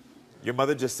 your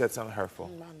mother just said something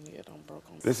hurtful.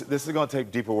 This is gonna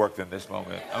take deeper work than this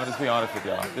moment. I'm gonna just be honest with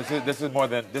y'all. This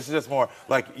is just more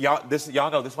like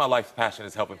y'all know this is my life's passion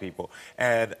is helping people.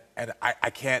 And I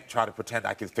can't try to pretend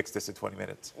I can fix this in 20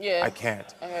 minutes. Yeah. I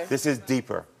can't. Okay. This is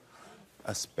deeper.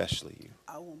 Especially you.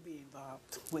 I won't be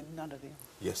involved with none of them.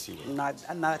 Yes, you will. Not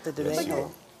the Yes, debate. you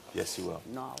will. Yes, you will.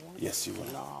 No, I won't. Yes, you will.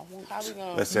 No, I won't. How we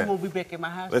gonna? You Listen. will be back in my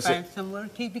house, Listen. find somewhere to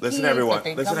keep the Listen, kids, everyone. but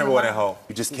they Listen, come to everyone my at home.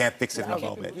 You just can't fix it in a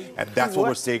moment. And that's what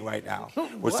we're seeing right now. We're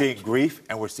What? seeing grief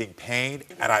and we're seeing pain.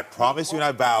 And I promise you and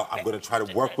I vow I'm going to try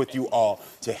to work with you all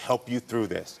to help you through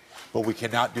this. But we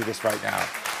cannot do this right now.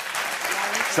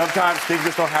 Sometimes things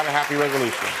just don't have a happy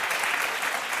resolution.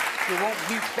 You won't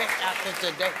be back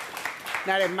after today.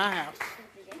 Not at my house.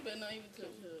 You better not even touch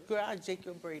her. Girl, I'll take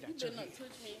your braid out You your better head. not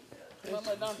touch me.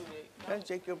 Mama, don't do that. I'll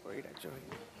take your braid out your head.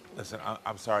 Listen,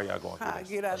 I'm sorry y'all going through Ah, this.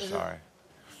 get out of I'm here. sorry.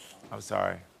 I'm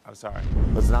sorry. I'm sorry.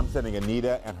 Listen, I'm sending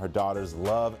Anita and her daughters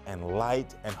love and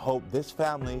light and hope this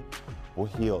family will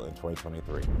heal in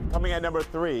 2023. Coming at number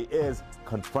 3 is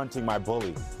Confronting My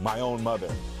Bully, My Own Mother.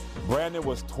 Brandon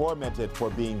was tormented for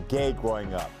being gay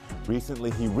growing up. Recently,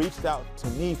 he reached out to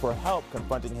me for help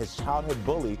confronting his childhood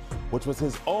bully, which was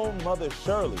his own mother,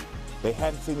 Shirley. They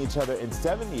hadn't seen each other in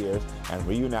 7 years and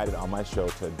reunited on my show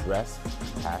to address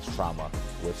past trauma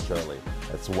with Shirley.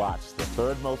 Let's watch the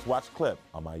 3rd most watched clip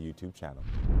on my YouTube channel.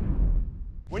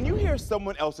 When you hear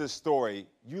someone else's story,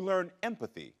 you learn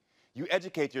empathy. You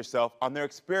educate yourself on their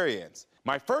experience.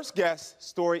 My first guest's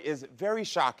story is very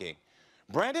shocking.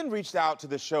 Brandon reached out to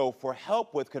the show for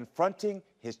help with confronting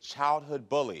his childhood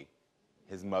bully,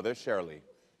 his mother, Shirley.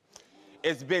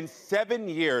 It's been 7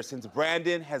 years since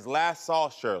Brandon has last saw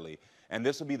Shirley, and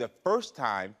this will be the first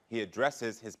time he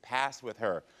addresses his past with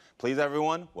her. Please,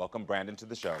 everyone, welcome Brandon to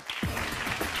the show.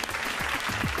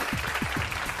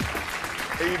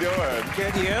 How you doing?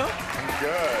 Good, you? I'm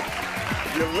good.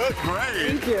 You look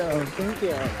great. Thank you, thank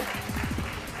you.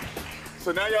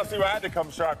 So now y'all see why I had to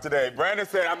come sharp today. Brandon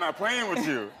said, I'm not playing with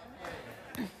you.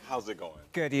 How's it going?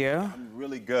 Good, you? I'm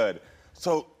really good.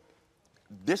 So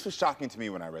this was shocking to me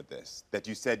when I read this, that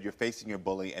you said you're facing your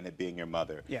bully and it being your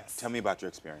mother. Yes. Tell me about your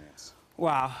experience.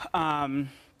 Wow.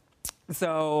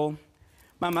 So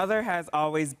my mother has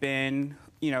always been,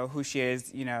 who she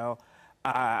is,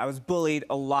 I was bullied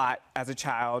a lot as a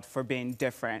child for being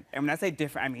different. And when I say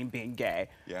different, I mean being gay.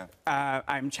 Yeah.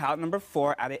 I'm child number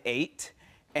 4 out of 8,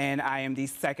 and I am the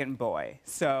second boy.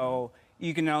 So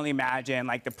you can only imagine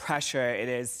like the pressure it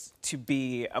is to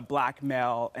be a black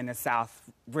male in the South,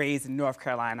 raised in North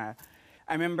Carolina.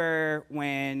 I remember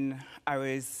when I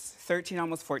was 13,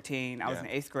 almost 14, I was in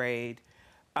 8th grade,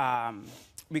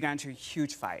 we got into a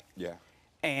huge fight. Yeah.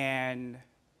 And,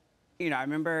 I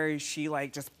remember she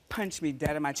just punched me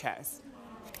dead in my chest.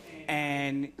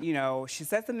 And, she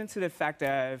said something to the effect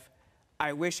of,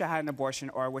 I wish I had an abortion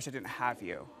or I wish I didn't have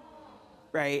you,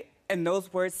 right? And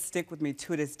those words stick with me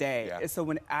to this day. Yeah. And so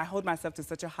when I hold myself to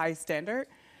such a high standard,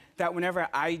 that whenever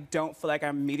I don't feel like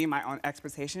I'm meeting my own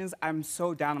expectations, I'm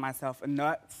so down on myself, and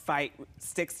that fight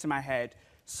sticks to my head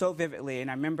so vividly.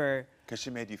 And I remember... Because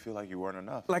she made you feel like you weren't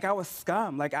enough. Like I was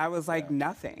scum, like I was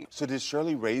nothing. So did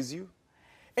Shirley raise you?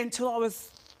 Until I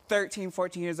was 13,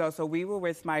 14 years old, so we were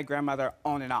with my grandmother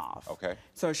on and off. Okay.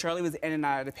 So Shirley was in and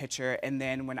out of the picture, and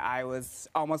then when I was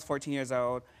almost 14 years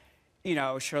old,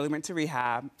 Shirley went to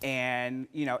rehab, and,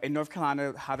 in North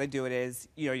Carolina, how they do it is,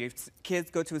 your kids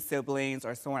go to siblings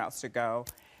or someone else to go.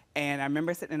 And I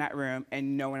remember sitting in that room,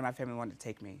 and no one in my family wanted to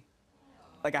take me.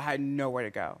 Like, I had nowhere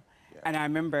to go. Yeah. And I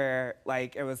remember,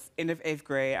 it was end of 8th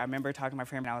grade, I remember talking to my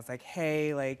friend, and I was like,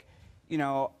 hey,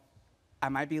 I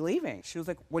might be leaving. She was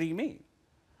like, what do you mean?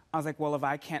 I was like, well, if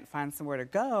I can't find somewhere to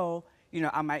go,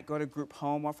 I might go to group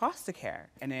home or foster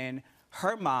care. And then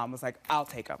her mom was like, I'll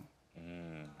take them.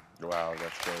 Wow,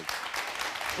 that's good.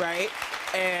 Right?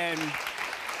 And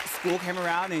school came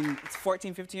around, and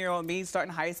 14, 15-year-old me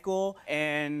starting high school,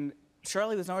 and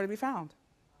Shirley was nowhere to be found.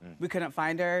 We couldn't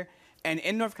find her. And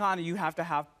in North Carolina, you have to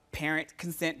have parent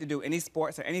consent to do any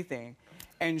sports or anything.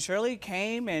 And Shirley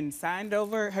came and signed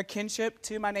over her kinship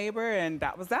to my neighbor, and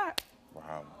that was that.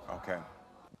 Wow, okay.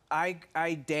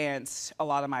 I danced a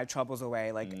lot of my troubles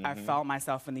away. Like, I felt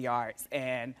myself in the arts,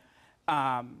 and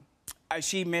I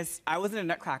was in a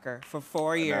Nutcracker for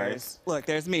 4 years. Nice. Look,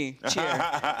 there's me,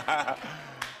 cheer.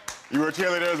 You were a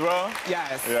cheerleader as well?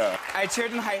 Yes. Yeah. I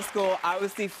cheered in high school. I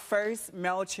was the first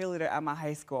male cheerleader at my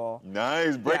high school.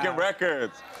 Nice, breaking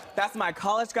records. That's my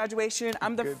college graduation.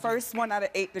 I'm the first one out of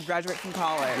 8 to graduate from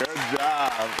college. Good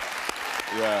job.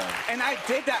 Yeah. And I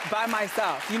did that by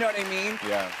myself, you know what I mean?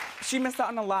 Yeah. She missed out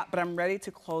on a lot, but I'm ready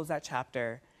to close that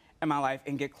chapter in my life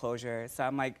and get closure. So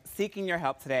I'm like seeking your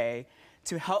help today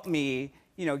to help me,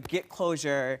 you know, get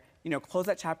closure, you know, close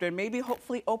that chapter, and maybe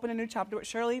hopefully open a new chapter with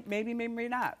Shirley. Maybe, maybe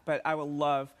not. But I would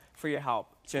love for your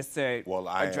help just to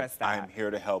address that. I'm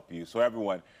here to help you. So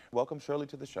everyone, welcome Shirley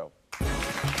to the show.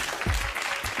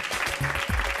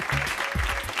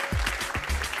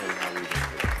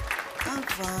 I'm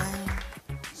fine.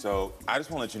 So I just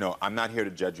want to let you know, I'm not here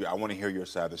to judge you. I want to hear your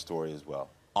side of the story as well,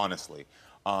 honestly,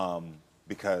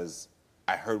 because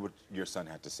I heard what your son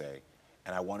had to say,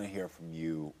 and I want to hear from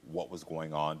you what was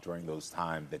going on during those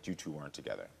times that you two weren't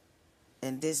together.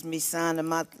 And this me signing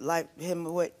my life him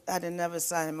away. I didn't never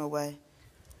sign him away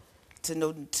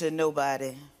to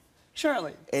nobody.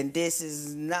 Shirley. And this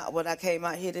is not what I came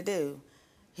out here to do.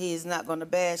 He is not going to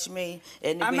bash me.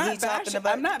 And I'm when not he talking bashing,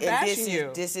 about, I'm not and bashing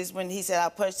you. This is when he said I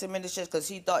punched him in the chest because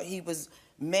he thought he was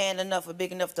man enough or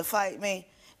big enough to fight me.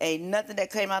 Ain't nothing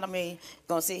that came out of me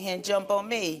gonna sit here and jump on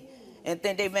me and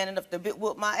think they man enough to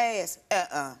whoop my ass.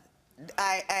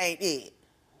 I ain't it.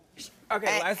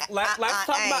 Okay, let's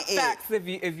talk about facts.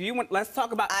 If you want, let's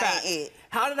talk about facts.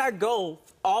 How did I go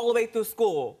all the way through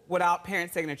school without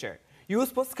parent signature? You were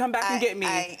supposed to come back and get me.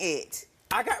 I ain't it.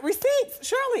 I got receipts,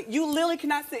 Shirley. You literally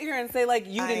cannot sit here and say like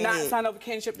you did not sign over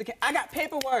kinship. I got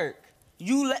paperwork.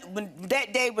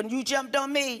 That day when you jumped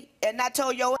on me and I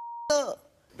told your up.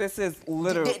 This is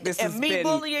literally, and me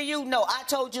bullying you, no, I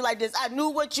told you like this. I knew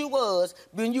what you was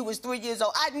when you was 3 years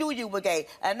old. I knew you were gay,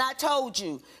 and I told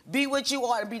you, be what you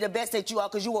are and be the best that you are,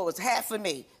 because you was half of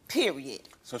me, period.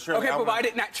 So Shirley, okay, but why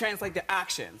did not translate the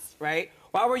actions, right?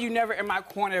 Why were you never in my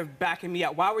corner backing me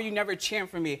up? Why were you never cheering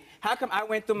for me? How come I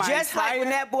went through my Just like when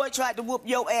that boy tried to whoop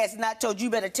your ass, and I told you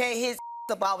better tear his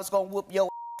up, I was gonna whoop your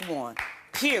one,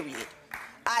 period.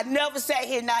 I never sat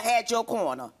here and I had your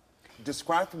corner.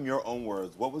 Describe from your own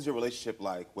words, what was your relationship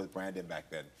like with Brandon back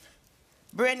then?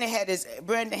 Brandon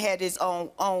had his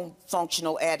own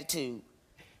functional attitude.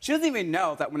 She doesn't even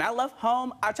know that when I left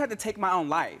home, I tried to take my own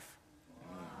life.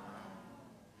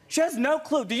 She has no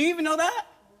clue. Do you even know that?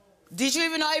 Did you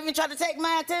even know I even tried to take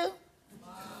mine too?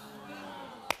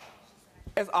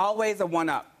 It's always a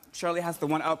one-up. Shirley has to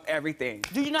one-up everything.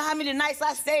 Do you know how many nights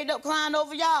I stayed up crying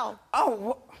over y'all?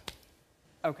 Oh,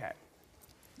 okay.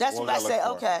 That's what I say,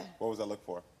 okay. What was that look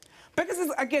for? Because,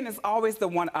 it's always the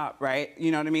one-up, right?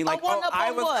 You know what I mean? Like, oh,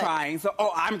 I was crying, so,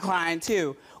 oh, I'm crying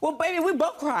too. Well, baby, we're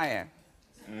both crying.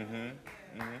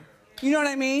 You know what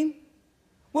I mean?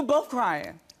 We're both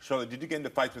crying. Shirley, did you get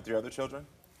into fights with your other children?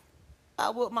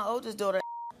 I whooped my oldest daughter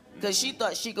because she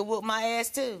thought she could whoop my ass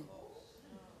too.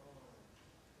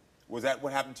 Was that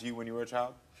what happened to you when you were a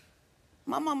child?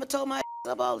 My mama told my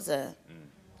up all the time.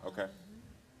 Okay.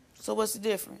 So what's the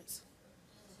difference?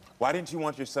 Why didn't you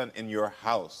want your son in your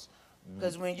house?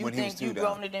 Because when you think you're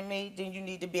growner than me, then you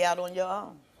need to be out on your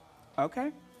own.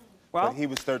 Okay. Well. But he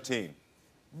was 13.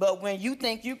 But when you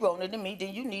think you're growner than me,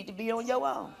 then you need to be on your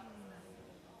own.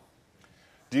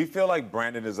 Do you feel like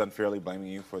Brandon is unfairly blaming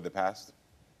you for the past?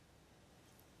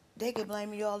 They can blame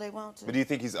me all they want to. But do you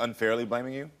think he's unfairly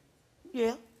blaming you?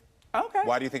 Yeah. Okay.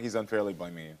 Why do you think he's unfairly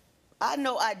blaming you? I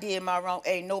know I did my wrong.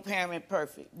 Ain't no parent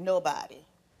perfect. Nobody.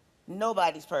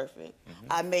 Nobody's perfect.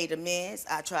 I made amends.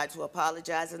 I tried to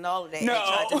apologize and all of that. No.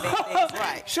 I tried to make things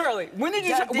right. Shirley, when did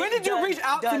you reach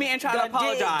out to me and try to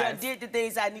apologize? I did the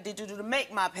things I needed to do to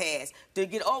make my past, to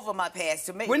get over my past,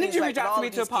 to make When did you things reach right out to with me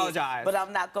all to these apologize? Kids. But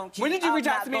I'm not going to keep. When did you reach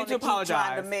out to me to apologize?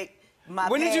 Trying to make my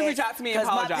when past, did you reach out to me and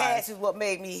apologize? Because my past is what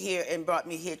made me here and brought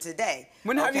me here today.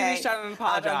 When have you reached out and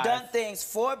apologized? I done things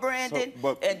for Brandon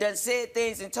and done said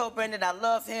things and told Brandon I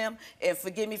love him and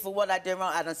forgive me for what I did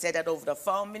wrong. I done said that over the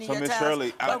phone many times. Miss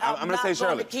Shirley, I'm going to say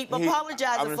Shirley. I'm not keep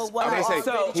apologizing for what I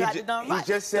already tried to done right. He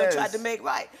just says, tried to make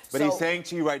right. But he's saying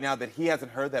to you right now that he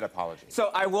hasn't heard that apology. So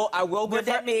I will give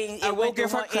her, I will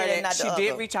give her credit. She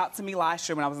did other. reach out to me last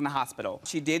year when I was in the hospital.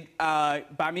 She did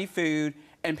buy me food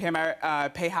and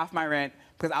pay half my rent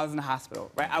because I was in the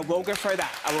hospital, right? I will give her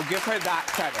that. I will give her that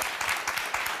credit.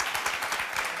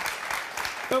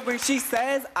 But when she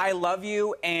says, I love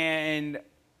you, and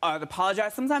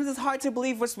apologize. Sometimes it's hard to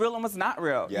believe what's real and what's not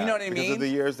real. Yeah, You know what I mean? Because of the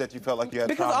years that you felt like you had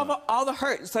because trauma. of all the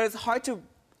hurt. So it's hard to,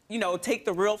 take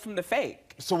the real from the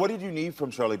fake. So what did you need from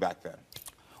Shirley back then?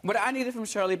 What I needed from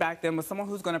Shirley back then was someone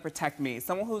who's going to protect me,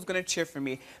 someone who's going to cheer for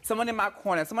me, someone in my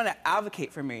corner, someone to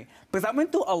advocate for me. Because I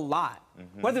went through a lot.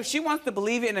 Whether she wants to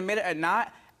believe it and admit it or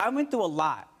not, I went through a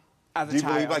lot as a child. Do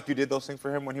you believe like you did those things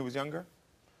for him when he was younger?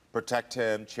 Protect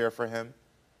him, cheer for him?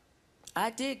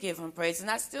 I did give him praise, and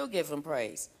I still give him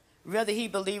praise. Whether he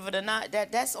believe it or not,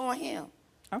 that's on him.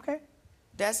 Okay.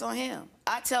 That's on him.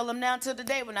 I tell him now to the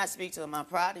day when I speak to him, I'm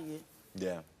proud of you.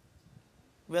 Yeah.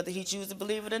 Whether he chooses to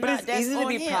believe it or But not, it's that's easy to on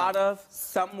be him. proud of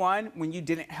someone when you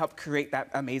didn't help create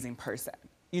that amazing person.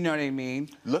 You know what I mean?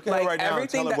 Look at her right now and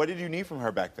tell her, what did you need from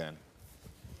her back then?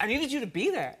 I needed you to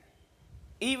be there.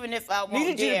 Even if I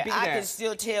wasn't there, I can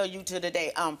still tell you to the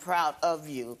day, I'm proud of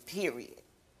you, period.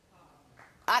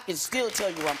 I can still tell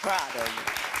you I'm proud of you.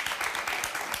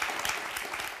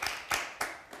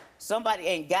 Somebody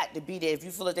ain't got to be there. If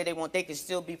you feel like they want, they can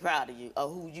still be proud of you,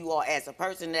 of who you are as a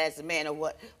person, as a man,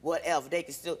 or whatever. They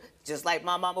can still, just like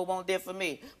my mama won't there for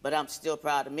me, but I'm still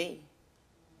proud of me.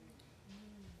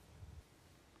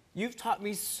 You've taught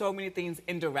me so many things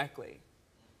indirectly.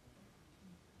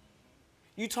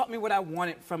 You taught me what I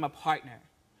wanted from a partner.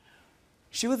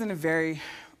 She was in a very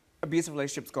abusive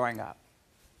relationships growing up.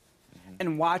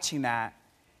 And watching that,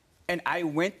 and I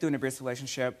went through an abusive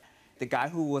relationship. The guy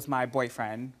who was my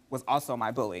boyfriend was also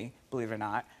my bully, believe it or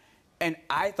not. And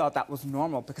I thought that was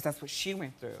normal because that's what she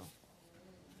went through.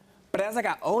 But as I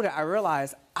got older, I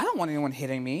realized I don't want anyone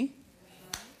hitting me.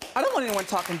 I don't want anyone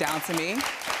talking down to me.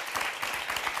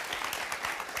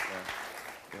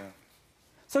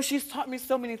 So she's taught me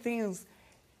so many things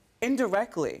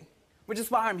indirectly, which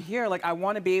is why I'm here. Like, I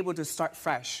want to be able to start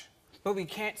fresh. But we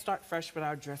can't start fresh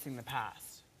without addressing the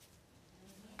past.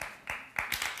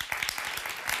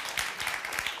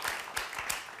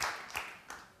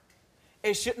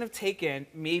 It shouldn't have taken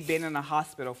me being in a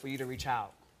hospital for you to reach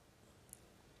out.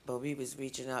 But we was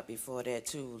reaching out before that,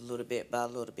 too, little bit by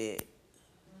little bit.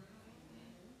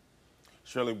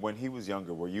 Shirley, when he was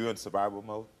younger, were you in survival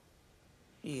mode?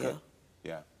 Yeah. Good.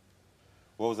 Yeah.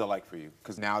 What was that like for you?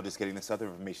 Because now just getting this other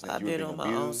information that I've you were been being on my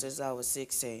own abused. since I was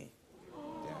 16.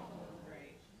 Yeah.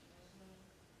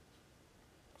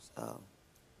 So,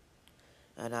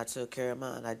 and I took care of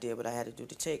mine. I did what I had to do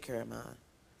to take care of mine.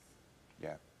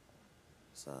 Yeah.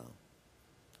 So,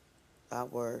 I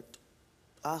worked.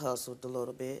 I hustled a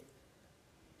little bit.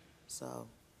 So,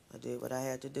 I did what I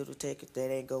had to do to take it. That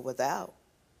ain't go without.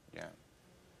 Yeah.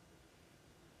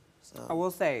 So. I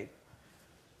will say,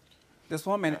 this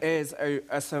woman is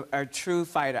a true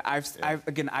fighter.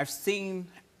 I've seen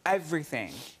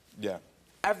everything. Yeah.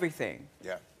 Everything.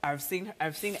 Yeah. I've seen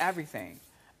everything.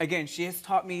 Again, she has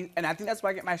taught me, and I think that's where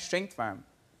I get my strength from.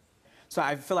 So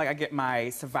I feel like I get my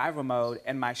survival mode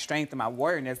and my strength and my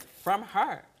warriorness from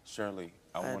her. Shirley,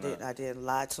 I didn't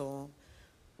lie to him.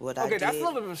 Okay, that's a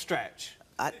little bit of a stretch.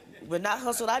 When I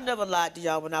hustled, I never lied to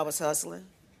y'all when I was hustling.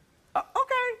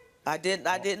 Okay. I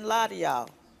didn't lie to y'all.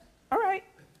 All right.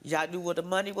 Y'all knew what the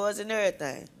money was and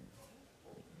everything.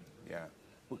 Yeah.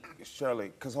 Shirley,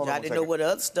 because hold on y'all didn't know what the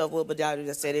other stuff was, but y'all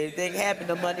just said anything happened,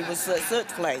 the money was such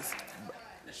place.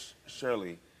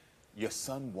 Shirley, your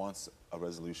son wants a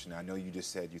resolution. I know you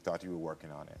just said you thought you were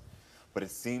working on it. But it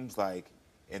seems like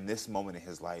in this moment in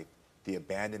his life, the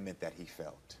abandonment that he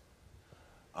felt,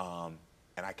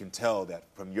 and I can tell that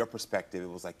from your perspective, it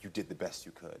was like you did the best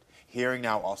you could. Hearing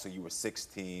now also you were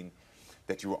 16,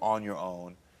 that you were on your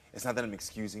own, it's not that I'm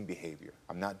excusing behavior.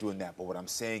 I'm not doing that. But what I'm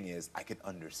saying is I can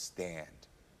understand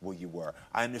where you were.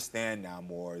 I understand now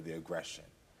more the aggression.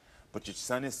 But your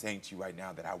son is saying to you right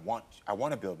now that I want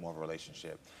to build more of a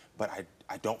relationship, but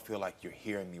I don't feel like you're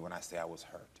hearing me when I say I was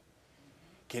hurt.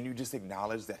 Can you just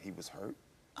acknowledge that he was hurt?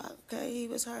 Okay, he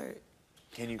was hurt.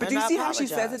 Can you? But do you see how she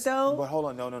says it, though? But hold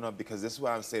on, no, because this is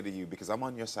what I'm saying to you, because I'm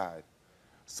on your side.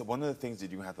 So one of the things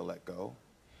that you have to let go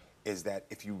is that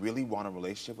if you really want a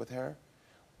relationship with her,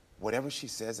 whatever she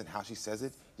says and how she says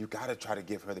it, you got to try to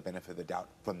give her the benefit of the doubt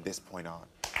from this point on.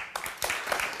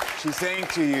 She's saying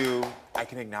to you, I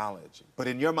can acknowledge. But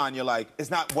in your mind, you're like,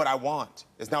 it's not what I want.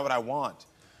 It's not what I want.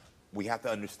 We have to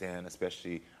understand,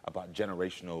 especially about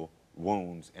generational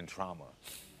wounds and trauma.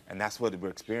 And that's what we're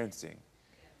experiencing.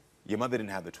 Your mother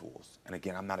didn't have the tools. And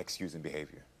again, I'm not excusing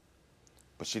behavior.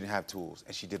 But she didn't have tools,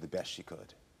 and she did the best she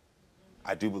could.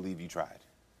 I do believe you tried.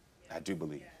 I do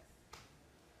believe.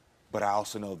 But I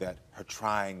also know that her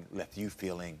trying left you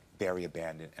feeling very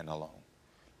abandoned and alone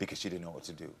because she didn't know what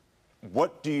to do.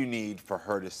 What do you need for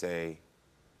her to say,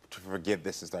 to forgive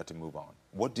this and start to move on?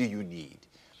 What do you need?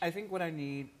 I think what I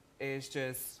need is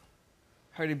just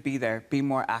her to be there, be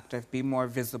more active, be more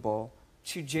visible,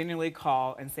 to genuinely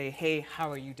call and say, hey, how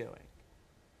are you doing?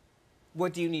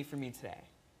 What do you need from me today?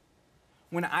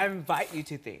 When I invite you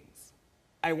to things,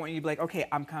 I want you to be like, okay,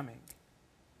 I'm coming.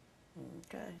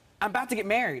 Okay. I'm about to get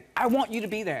married. I want you to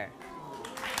be there.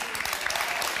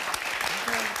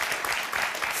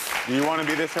 Do you want to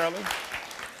be there, Shirley?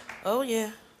 Oh,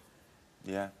 yeah.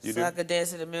 Yeah, you so do? I could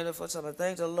dance in the middle for something.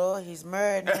 Thank the Lord, he's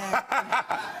married now.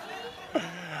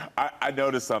 I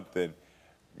noticed something.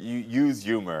 You use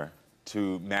humor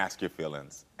to mask your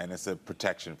feelings, and it's a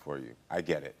protection for you. I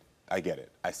get it. I get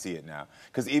it. I see it now.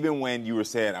 Because even when you were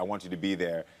saying, I want you to be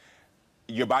there,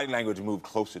 your body language moved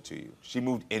closer to you. She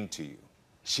moved into you.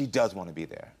 She does want to be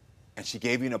there. And she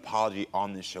gave you an apology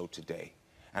on the show today.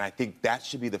 And I think that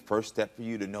should be the first step for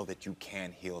you to know that you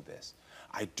can heal this.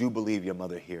 I do believe your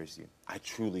mother hears you. I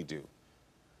truly do.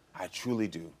 I truly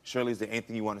do. Shirley, is there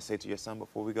anything you want to say to your son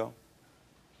before we go?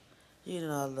 You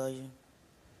know I love you.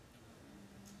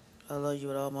 I love you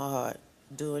with all my heart.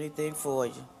 Do anything for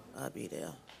you. I'll be there.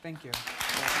 Thank you.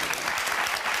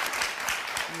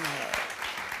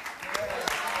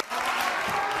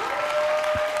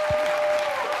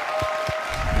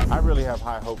 I really have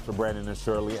high hopes for Brandon and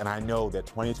Shirley, and I know that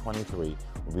 2023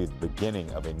 will be the beginning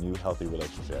of a new healthy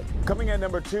relationship. Coming at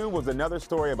number 2 was another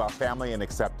story about family and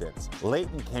acceptance.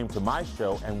 Leighton came to my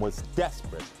show and was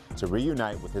desperate to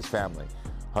reunite with his family.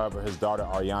 However, his daughter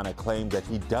Ariana claims that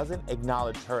he doesn't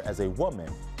acknowledge her as a woman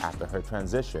after her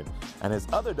transition, and his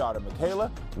other daughter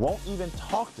Michaela won't even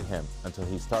talk to him until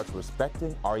he starts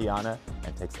respecting Ariana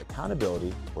and takes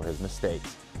accountability for his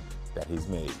mistakes that he's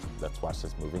made. Let's watch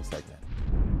this moving segment.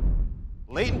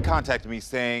 Leighton contacted me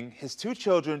saying his 2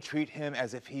 children treat him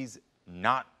as if he's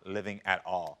not living at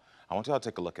all. I want y'all to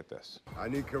take a look at this. I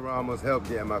need Karamo's help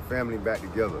getting my family back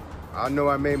together. I know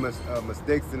I made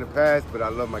mistakes in the past, but I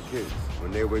love my kids.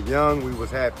 When they were young, we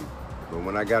was happy. But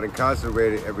when I got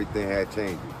incarcerated, everything had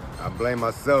changed. I blame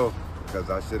myself because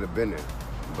I should have been there.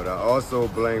 But I also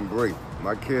blame Bree.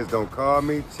 My kids don't call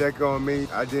me, check on me.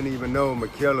 I didn't even know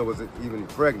Michaela was even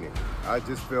pregnant. I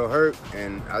just feel hurt,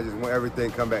 and I just want everything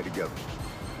to come back together.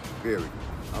 Period.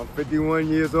 I'm 51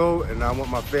 years old, and I want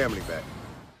my family back.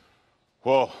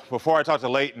 Well, before I talk to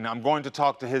Leighton, I'm going to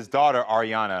talk to his daughter,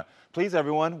 Ariana. Please,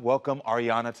 everyone, welcome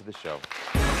Ariana to the show.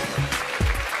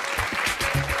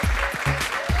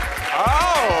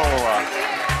 Oh,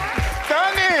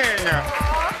 stunning!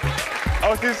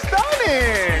 Oh, she's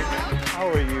stunning! How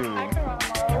are you?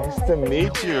 Nice to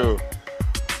meet you.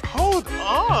 Hold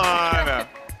on.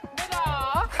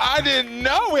 I didn't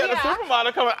know we had a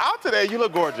supermodel coming out today. You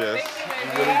look gorgeous.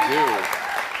 You really do.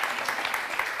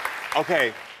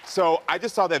 Okay. So I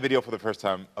just saw that video for the first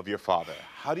time of your father.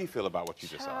 How do you feel about what you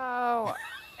just saw?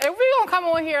 If we gonna come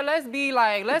on here,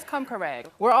 let's come correct.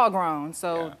 We're all grown,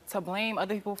 so to blame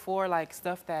other people for like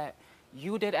stuff that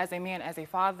you did as a man, as a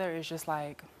father, is just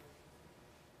like.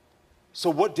 So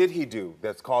what did he do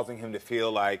that's causing him to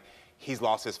feel like he's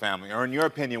lost his family? Or in your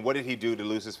opinion, what did he do to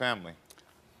lose his family?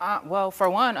 Well, for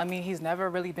one, I mean, he's never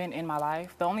really been in my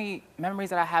life. The only memories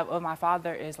that I have of my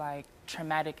father is like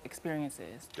traumatic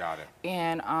experiences. Got it.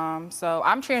 And so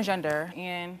I'm transgender,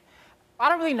 and I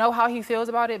don't really know how he feels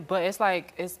about it, but it's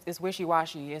like, it's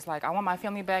wishy-washy. It's like, I want my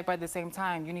family back, but at the same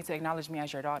time, you need to acknowledge me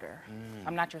as your daughter.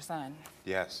 I'm not your son.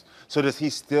 Yes. So does he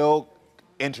still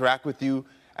interact with you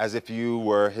as if you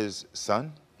were his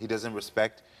son? He doesn't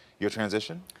respect your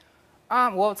transition?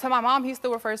 Well, to my mom, he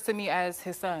still refers to me as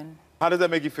his son. How does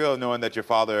that make you feel knowing that your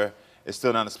father is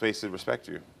still not in a space to respect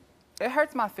you? It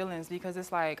hurts my feelings because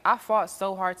it's like, I fought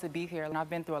so hard to be here and I've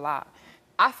been through a lot.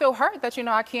 I feel hurt that, you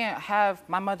know, I can't have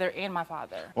my mother and my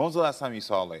father. When was the last time you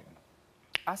saw Leighton?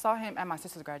 I saw him at my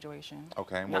sister's graduation.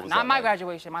 Okay, and what was Not that my like?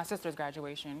 graduation, my sister's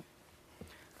graduation.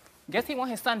 Guess he want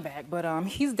his son back, but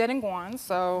he's dead and gone,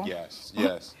 so. Yes,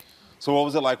 yes. So what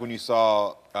was it like when you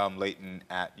saw Leighton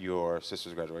at your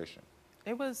sister's graduation?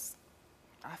 It was,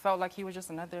 I felt like he was just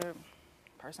another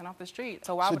person off the street.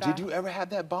 So why So would did you ever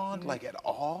have that bond, like, at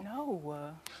all?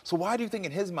 No. So why do you think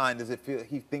in his mind does it feel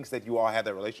he thinks that you all had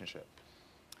that relationship?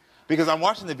 Because I'm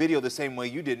watching the video the same way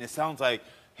you did, and it sounds like,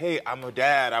 hey, I'm a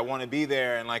dad, I want to be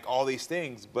there, and like all these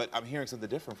things, but I'm hearing something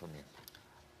different from you.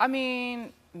 I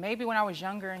mean, maybe when I was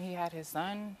younger and he had his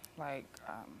son, like,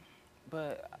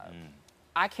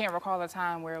 I can't recall a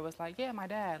time where it was like, yeah, my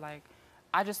dad. Like,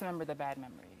 I just remember the bad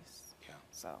memories. Yeah.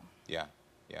 So. Yeah,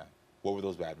 yeah. What were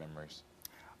those bad memories?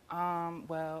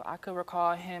 Well, I could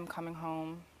recall him coming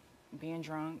home, being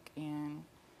drunk, and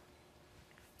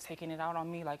taking it out on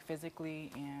me, like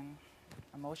physically and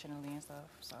emotionally and stuff.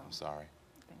 So. I'm sorry.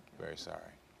 Thank you. Very sorry.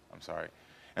 I'm sorry.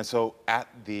 And so at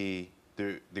the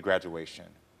graduation,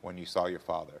 when you saw your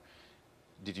father,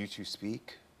 Did you two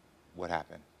speak? What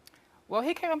happened? Well,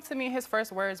 he came up to me and his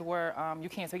first words were, you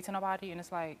can't speak to nobody. And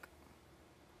it's like,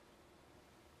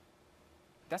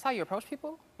 that's how you approach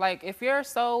people? Like, if you're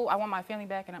so, I want my family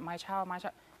back and my child,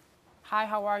 hi,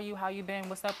 how are you? How you been?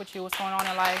 What's up with you? What's going on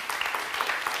in life?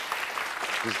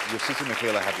 Does your sister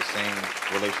Michaela have the same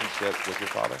relationship with your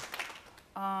father?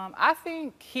 I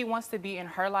think he wants to be in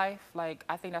her life. Like,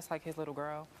 I think that's like his little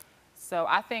girl. So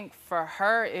I think for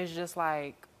her, it's just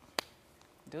like,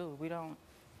 dude, we don't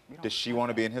Does she want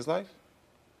to be in his life?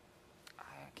 I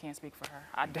can't speak for her.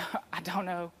 I don't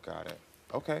know. Got it.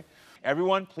 Okay.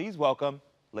 Everyone, please welcome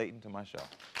Leighton to my show.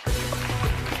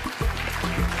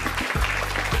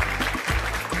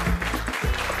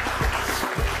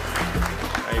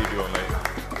 How you doing, Leighton?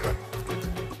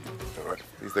 All right.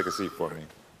 Please take a seat for me.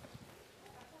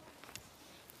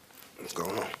 What's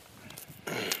going on?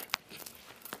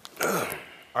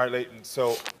 All right, Leighton,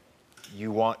 so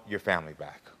you want your family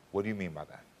back. What do you mean by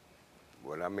that?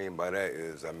 What I mean by that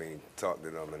is, talk to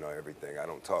them and everything. I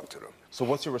don't talk to them. So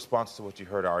what's your response to what you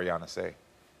heard Ariana say?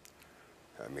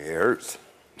 It hurts.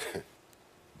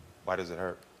 Why does it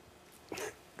hurt?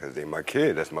 Because they my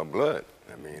kid, that's my blood.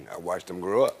 I watched them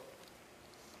grow up.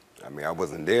 I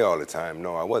wasn't there all the time.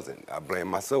 No, I wasn't. I blame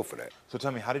myself for that. So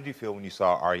tell me, how did you feel when you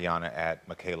saw Ariana at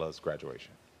Michaela's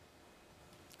graduation?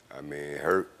 It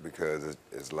hurt because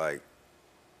it's like,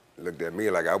 looked at me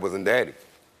like I wasn't daddy.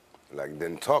 Like,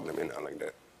 didn't talk to me, nothing like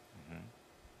that.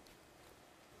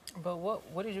 But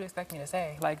what did you expect me to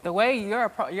say? Like, the way your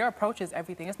approach is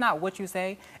everything. It's not what you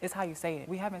say, it's how you say it.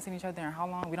 We haven't seen each other in how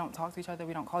long? We don't talk to each other,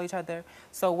 we don't call each other.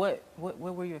 So what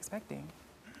were you expecting?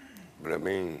 But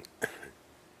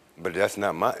but that's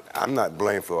not I'm not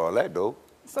blamed for all that, though.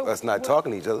 So us not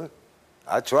talking to each other.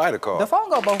 I try to call. The phone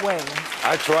go both ways.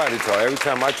 I try to call. Every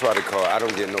time I try to call, I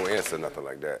don't get no answer, nothing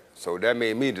like that. So that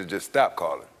made me to just stop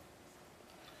calling.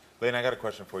 Leighton, I got a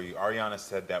question for you. Ariana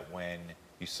said that when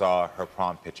you saw her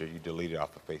prom picture, you deleted it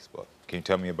off of Facebook. Can you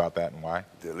tell me about that and why?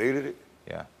 Deleted it?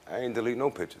 Yeah. I ain't delete no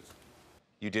pictures.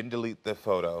 You didn't delete the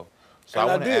photo. So And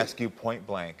I want to did. ask you point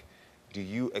blank, do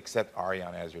you accept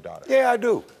Ariana as your daughter? Yeah, I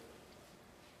do.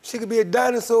 She could be a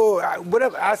dinosaur,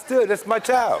 whatever. That's my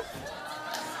child.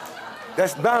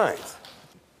 That's mine.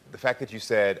 The fact that you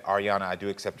said, Ariana, I do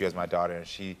accept you as my daughter, and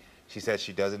she said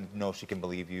she doesn't know if she can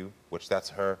believe you, which that's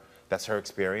her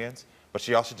experience. But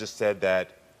she also just said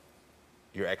that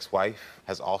your ex-wife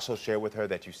has also shared with her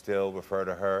that you still refer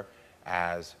to her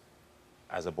as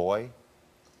a boy.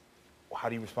 How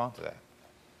do you respond to that?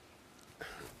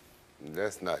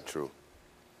 That's not true.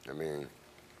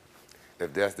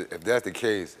 If that's the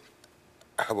case,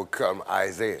 I would call him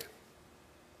Isaiah.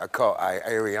 I call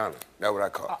Ariana. That's what I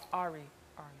call.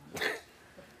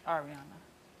 Ariana.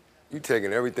 You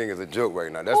taking everything as a joke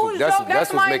right now. That's Who's what's joke?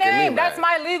 That's what's my making name. me mad. That's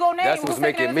my legal name. That's Who's what's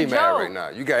taking making it me as a mad joke? right now.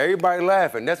 You got everybody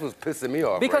laughing. That's what's pissing me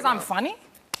off. Because right I'm now. funny?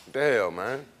 What the hell,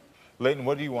 man? Leighton,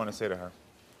 what do you want to say to her?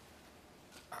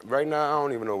 Right now, I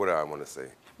don't even know what I want to say.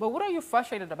 But what are you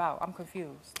frustrated about? I'm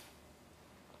confused.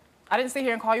 I didn't sit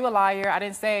here and call you a liar. I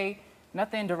didn't say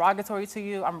nothing derogatory to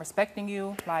you. I'm respecting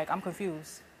you. Like, I'm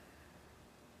confused.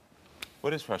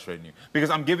 What is frustrating you?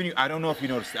 Because I'm giving you, I don't know if you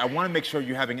noticed, I want to make sure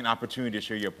you're having an opportunity to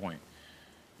share your point.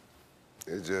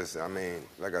 It's just,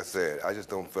 like I said, I just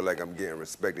don't feel like I'm getting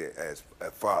respected as a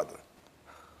father.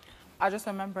 I just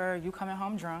remember you coming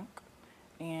home drunk,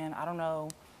 and I don't know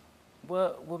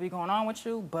what will be going on with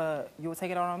you, but you will take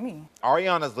it out on me.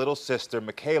 Ariana's little sister,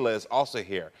 Michaela, is also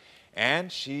here,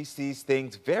 and she sees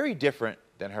things very different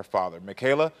than her father.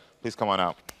 Michaela, please come on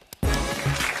out.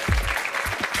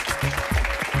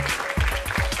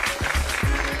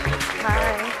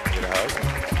 Hi. Get a hug.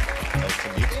 Nice to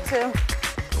meet you. You too.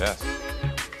 Yes.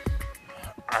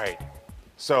 All right.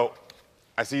 So,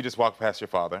 I see you just walked past your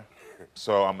father.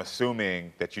 So I'm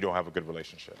assuming that you don't have a good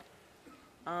relationship.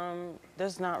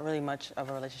 There's not really much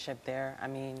of a relationship there.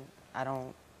 I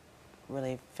don't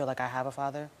really feel like I have a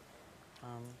father.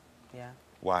 Yeah.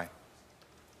 Why?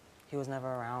 He was never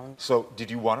around. So did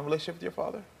you want a relationship with your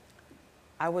father?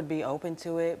 I would be open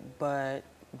to it, but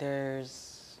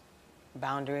there's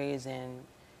boundaries and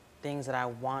things that I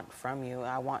want from you.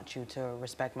 I want you to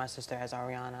respect my sister as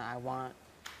Ariana. I want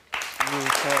you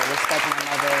to respect my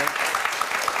mother.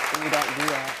 And you don't do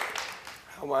that.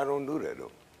 How I don't do that, though?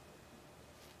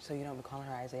 So you don't be calling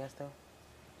her Isaiah still?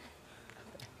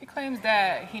 He claims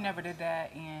that he never did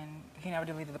that, and he never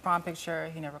deleted the prom picture.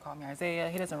 He never called me Isaiah.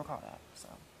 He doesn't recall that, so.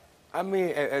 At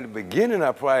the beginning,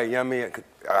 I probably,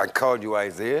 I called you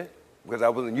Isaiah because I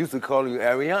wasn't used to calling you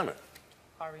Ariana.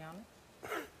 Ariana?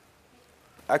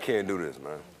 I can't do this,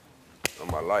 man. On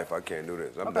my life, I can't do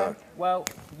this. I'm Okay. done. Well,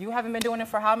 you haven't been doing it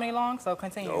for how many long? So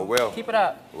continue. Oh, well. Keep it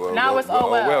up. Well, now it's oh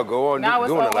well. Oh, well, go on now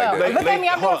doing it's it like that. Look at me,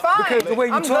 I'm doing fine. Because the way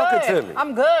you I'm talking good. to me.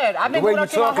 I'm good. I've been The way going you up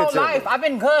to my talking whole to me. life. I've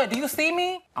been good. Do you see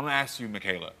me? I'm gonna ask you,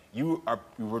 Michaela. You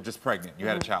were just pregnant. You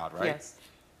had a child, right? Yes.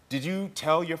 Did you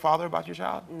tell your father about your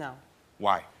child? No.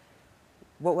 Why?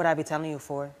 What would I be telling you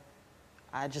for?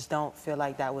 I just don't feel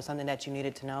like that was something that you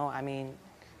needed to know. I mean,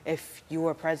 if you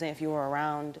were present, if you were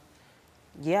around,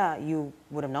 yeah, you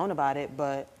would have known about it,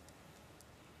 but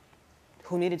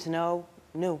who needed to know,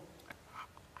 knew.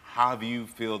 How do you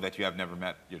feel that you have never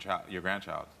met your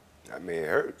grandchild? I mean, it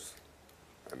hurts.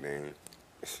 I mean,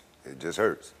 it just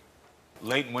hurts.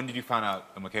 Leighton, when did you find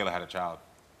out that Michaela had a child?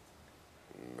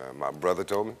 My brother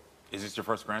told me. Is this your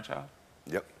first grandchild?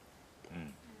 Yep.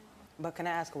 But can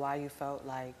I ask why you felt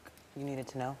like you needed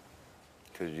to know?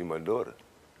 Because you're my daughter.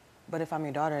 But if I'm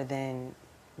your daughter, then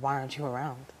why aren't you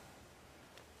around?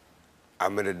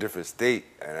 I'm in a different state,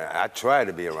 and I try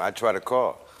to be around. I try to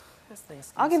call.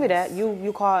 I'll give you that.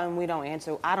 You call and we don't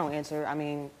answer. I don't answer. I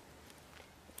mean,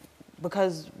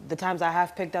 because the times I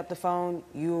have picked up the phone,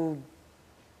 you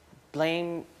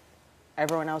blame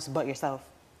everyone else but yourself.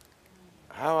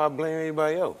 How I blame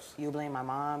anybody else? You blame my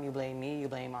mom, you blame me, you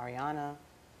blame Ariana.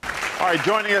 All right,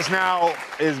 joining us now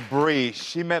is Bree.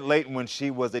 She met Leighton when she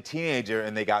was a teenager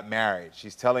and they got married.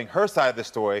 She's telling her side of the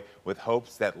story with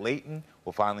hopes that Leighton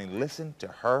will finally listen to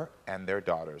her and their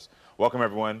daughters. Welcome,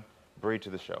 everyone. Bree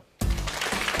to the show.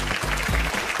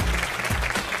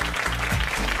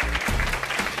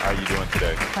 How are you doing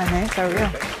today? Hi, thanks. How are you?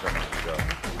 Thank you so much, Joe.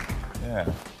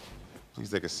 Yeah.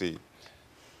 Please take a seat.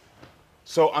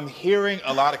 So I'm hearing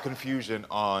a lot of confusion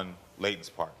on Leighton's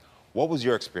part. What was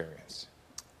your experience?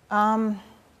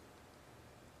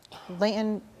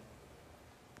 Leighton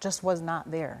just was not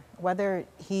there. Whether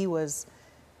he was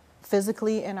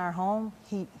physically in our home,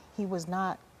 he was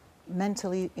not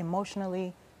mentally,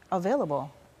 emotionally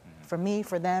available for me,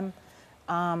 for them.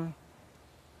 But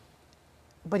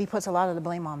he puts a lot of the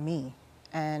blame on me.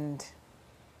 And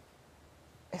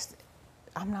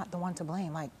I'm not the one to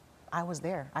blame. Like, I was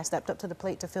there. I stepped up to the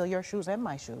plate to fill your shoes and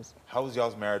my shoes. How was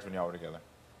y'all's marriage when y'all were together?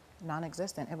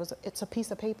 Non-existent. It's a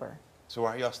piece of paper. So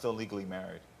why are y'all still legally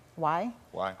married? Why?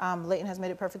 Why? Leighton has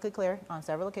made it perfectly clear on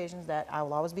several occasions that I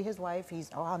will always be his wife.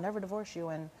 Oh, I'll never divorce you.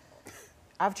 And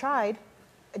I've tried,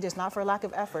 just not for a lack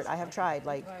of effort. I have tried.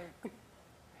 Like,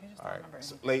 all right,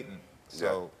 so, Leighton,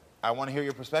 so I want to hear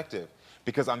your perspective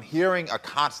because I'm hearing a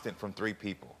constant from three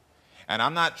people. And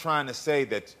I'm not trying to say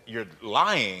that you're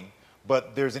lying,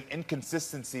 but there's an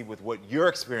inconsistency with what you're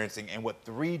experiencing and what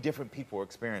three different people are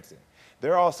experiencing.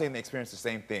 They're all saying they experienced the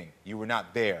same thing. You were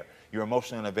not there. You were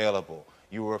emotionally unavailable.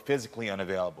 You were physically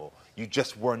unavailable. You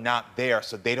just were not there,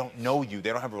 so they don't know you. They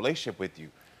don't have a relationship with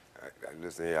you.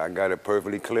 Listen, I got it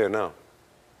perfectly clear now.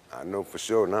 I know for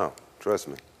sure now. Trust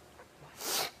me.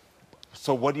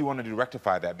 So what do you want to do to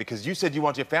rectify that? Because you said you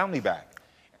want your family back.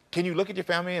 Can you look at your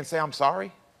family and say, I'm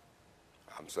sorry?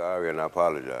 I'm sorry and I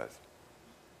apologize.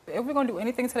 If we're going to do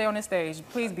anything today on this stage,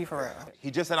 please be for real.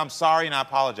 He just said, I'm sorry and I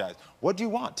apologize. What do you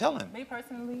want? Tell him. Me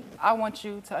personally, I want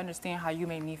you to understand how you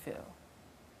made me feel.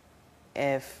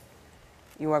 If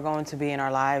you are going to be in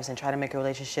our lives and try to make a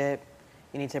relationship,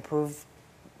 you need to prove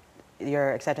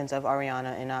your acceptance of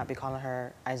Ariana and not be calling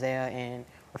her Isaiah and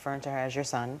referring to her as your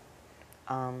son.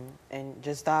 And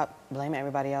just stop blaming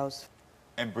everybody else.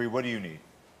 And Bree, what do you need?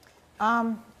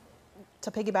 To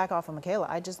piggyback off of Michaela,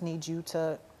 I just need you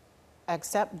to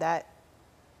accept that,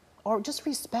 or just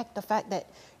respect the fact that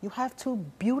you have two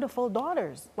beautiful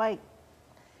daughters. Like,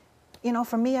 you know,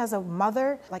 for me as a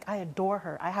mother, like, I adore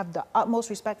her. I have the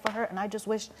utmost respect for her, and I just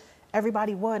wish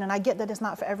everybody would. And I get that it's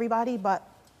not for everybody, but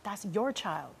that's your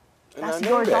child. That's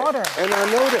your daughter. And I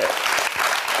know that.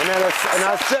 And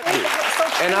I accept it.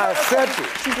 And I accept it.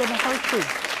 She's living her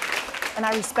truth. And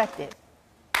I respect it.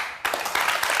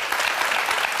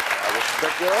 I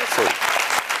respect it also.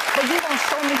 But you don't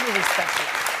show me you respect it.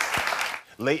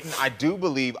 Leighton, I do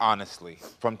believe, honestly,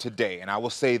 from today, and I will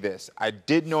say this, I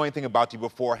didn't know anything about you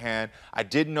beforehand. I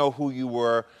didn't know who you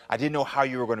were. I didn't know how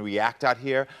you were going to react out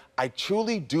here. I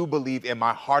truly do believe in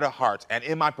my heart of hearts and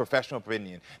in my professional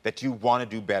opinion that you want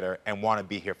to do better and want to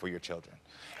be here for your children.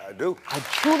 I do. I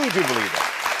truly do believe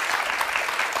that.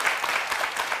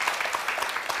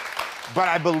 But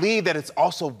I believe that it's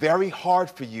also very hard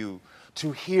for you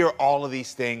to hear all of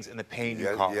these things and the pain you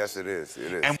cause. Yes, it is.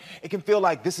 It is. And it can feel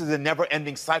like this is a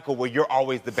never-ending cycle where you're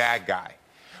always the bad guy.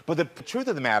 But the truth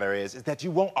of the matter is that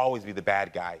you won't always be the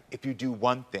bad guy if you do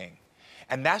one thing.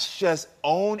 And that's just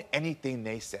own anything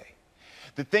they say.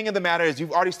 The thing of the matter is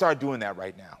you've already started doing that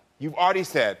right now. You've already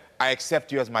said, I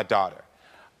accept you as my daughter.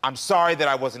 I'm sorry that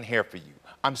I wasn't here for you.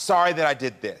 I'm sorry that I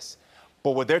did this.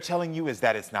 But what they're telling you is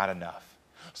that it's not enough.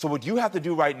 So what you have to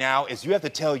do right now is you have to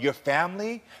tell your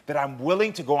family that I'm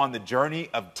willing to go on the journey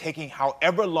of taking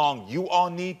however long you all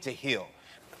need to heal.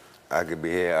 I could be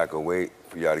here, I could wait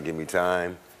for y'all to give me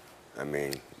time. I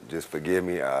mean, just forgive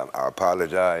me, I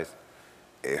apologize.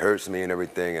 It hurts me and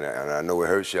everything, and I know it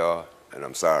hurts y'all, and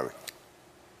I'm sorry.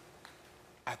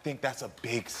 I think that's a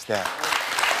big step.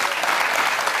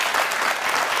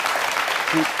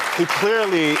 He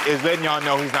clearly is letting y'all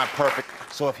know he's not perfect.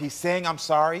 So if he's saying I'm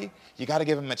sorry, you gotta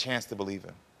give him a chance to believe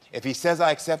him. If he says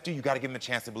I accept you, you gotta give him a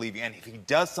chance to believe you. And if he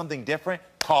does something different,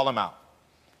 call him out.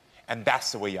 And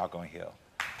that's the way y'all gonna heal.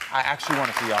 I actually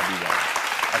wanna see y'all do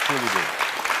that. I truly do.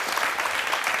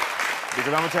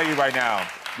 Because I'm gonna tell you right now,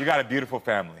 you got a beautiful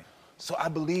family. So I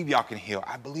believe y'all can heal.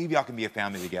 I believe y'all can be a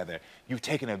family together. You've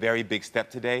taken a very big step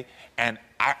today, and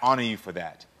I honor you for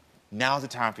that. Now's the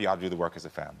time for y'all to do the work as a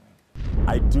family.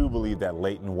 I do believe that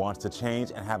Leighton wants to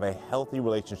change and have a healthy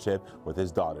relationship with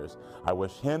his daughters. I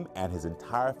wish him and his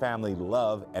entire family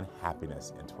love and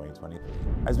happiness in 2023.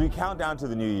 As we count down to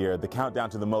the new year, the countdown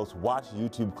to the most watched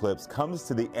YouTube clips comes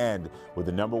to the end with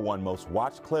the #1 most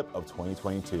watched clip of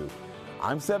 2022.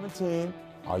 I'm 17,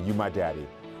 are you my daddy?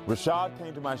 Rashad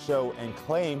came to my show and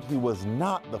claimed he was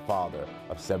not the father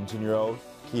of 17-year-old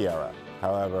Kiara.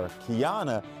 However,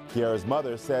 Kiana, Kiara's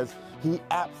mother, says he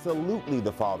absolutely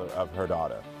the father of her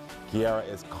daughter. Kiara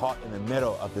is caught in the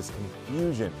middle of this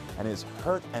confusion and is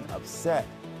hurt and upset.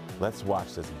 Let's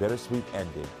watch this bittersweet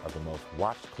ending of the most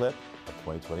watched clip of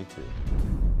 2022.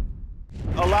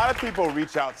 A lot of people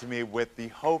reach out to me with the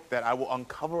hope that I will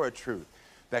uncover a truth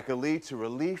that could lead to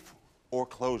relief or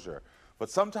closure,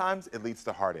 but sometimes it leads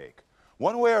to heartache.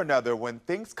 One way or another, when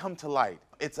things come to light,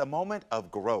 it's a moment of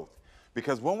growth.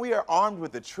 Because when we are armed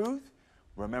with the truth,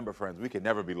 remember, friends, we can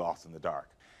never be lost in the dark.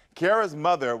 Kiara's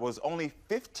mother was only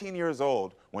 15 years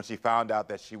old when she found out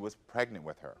that she was pregnant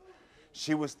with her.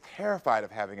 She was terrified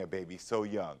of having a baby so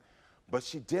young, but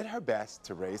she did her best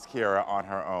to raise Kiara on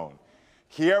her own.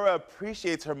 Kiara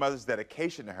appreciates her mother's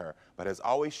dedication to her, but has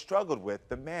always struggled with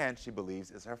the man she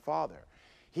believes is her father.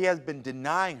 He has been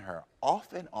denying her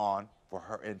off and on for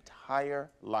her entire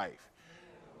life.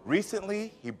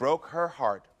 Recently, he broke her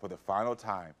heart for the final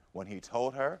time when he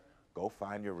told her, "Go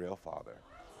find your real father."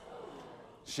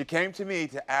 She came to me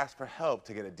to ask for help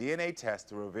to get a DNA test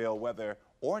to reveal whether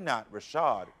or not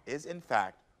Rashad is in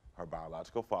fact her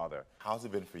biological father. How's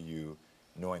it been for you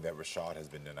knowing that Rashad has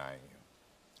been denying you?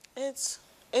 It's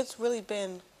really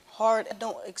been hard. I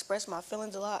don't express my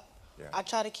feelings a lot. Yeah. I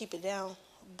try to keep it down,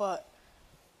 but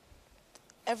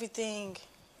everything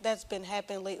that's been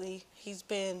happening lately, he's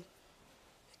been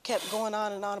kept going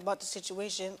on and on about the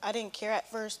situation. I didn't care at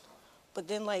first, but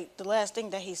then like the last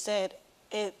thing that he said,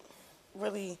 it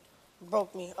really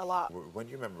broke me a lot. When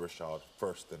do you remember Rashad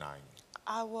first denying you?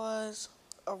 I was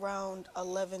around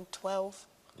 11, 12.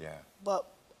 Yeah. But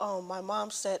my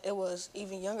mom said it was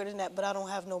even younger than that, but I don't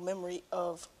have no memory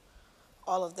of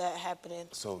all of that happening.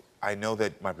 So I know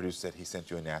that my producer said he sent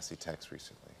you a nasty text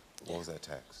recently. What was that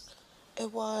text?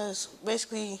 It was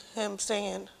basically him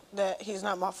saying that he's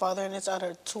not my father and it's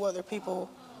other 2 other people.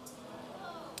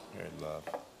 You're in love.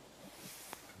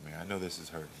 I mean, I know this is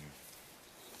hurting you.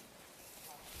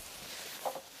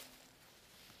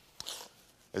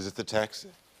 Is it the text?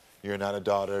 You're not a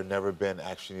daughter, never been,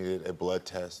 actually needed a blood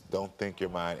test. Don't think you're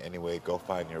mine anyway. Go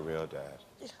find your real dad.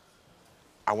 Yeah.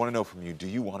 I want to know from you, do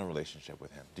you want a relationship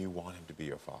with him? Do you want him to be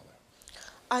your father?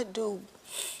 I do.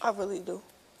 I really do.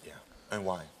 Yeah. And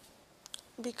why?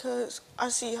 Because I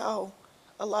see how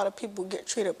a lot of people get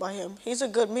treated by him. He's a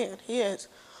good man, he is.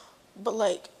 But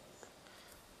like,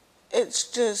 it's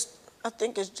just, I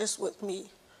think it's just with me,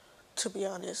 to be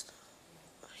honest.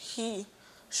 He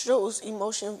shows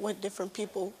emotion with different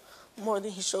people more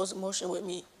than he shows emotion with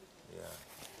me. Yeah.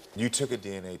 You took a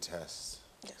DNA test.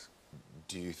 Yes.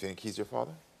 Do you think he's your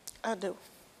father? I do.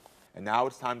 And now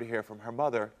it's time to hear from her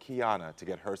mother, Kiana, to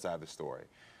get her side of the story.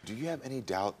 Do you have any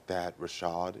doubt that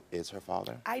Rashad is her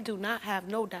father? I do not have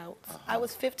no doubts. I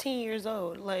was 15 years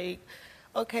old. Like,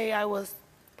 okay, I was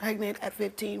pregnant at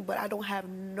 15, but I don't have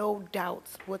no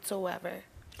doubts whatsoever.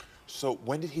 So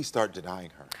when did he start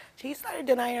denying her? She started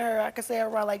denying her, I could say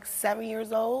around like 7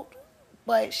 years old,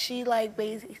 but she like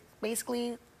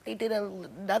basically, they did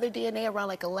another DNA around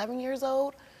like 11 years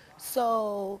old.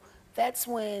 So that's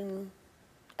when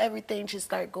everything just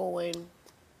started going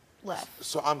left.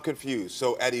 So I'm confused.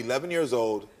 So at 11 years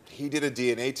old, he did a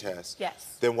DNA test.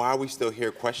 Yes. Then why are we still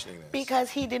here questioning this? Because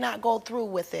he did not go through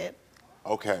with it.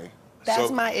 Okay.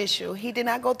 That's my issue. He did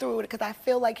not go through with it because I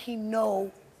feel like he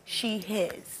know she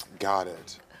his. Got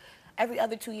it. every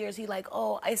other 2 years, he like,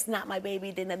 oh, it's not my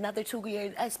baby. Then another 2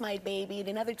 years, it's my baby.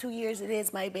 Then another 2 years, it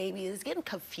is my baby. It's getting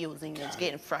confusing. It's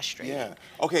getting frustrating. Yeah.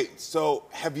 Okay, so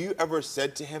have you ever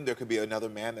said to him there could be another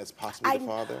man that's possibly the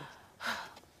father?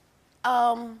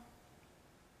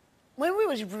 When we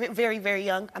was very, very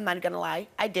young, I'm not gonna lie,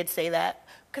 I did say that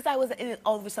because I was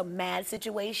over some mad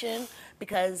situation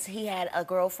because he had a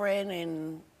girlfriend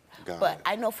and. But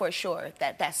I know for sure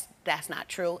that that's not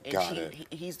true, and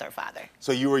he's their father.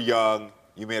 So you were young,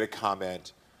 you made a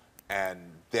comment, and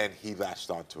then he latched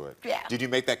onto it. Yeah. Did you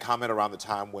make that comment around the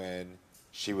time when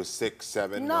she was 6,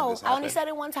 7? No, when this I only happened? said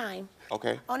it one time.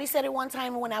 Okay. I only said it one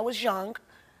time when I was young.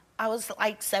 I was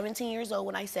like 17 years old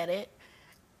when I said it.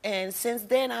 And since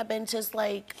then, I've been just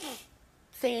like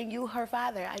saying, you her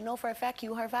father. I know for a fact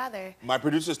you her father. My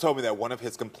producers told me that one of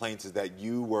his complaints is that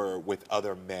you were with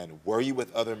other men. Were you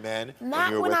with other men Not when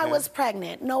you were when with I him? was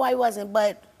pregnant. No, I wasn't.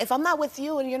 But if I'm not with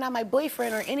you and you're not my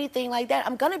boyfriend or anything like that,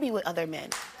 I'm going to be with other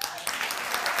men.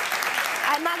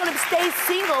 I'm not going to stay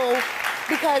single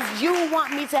because you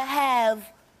want me to have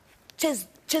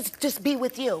just be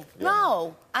with you. Yeah.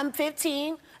 No, I'm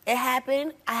 15. It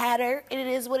happened. I had her, and it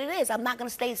is what it is. I'm not going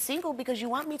to stay single because you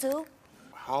want me to.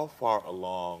 How far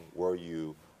along were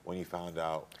you when you found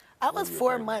out? I was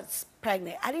 4 months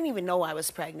pregnant. I didn't even know I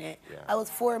was pregnant. Yeah. I was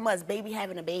 4 months, baby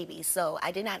having a baby, so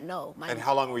I did not know. And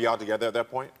how long were y'all together at that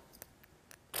point?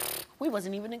 We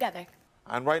wasn't even together.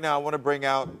 And right now, I want to bring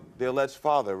out the alleged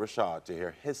father, Rashad, to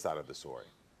hear his side of the story.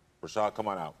 Rashad, come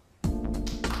on out.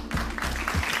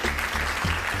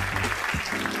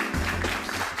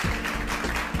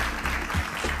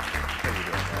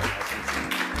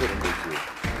 Good to meet you.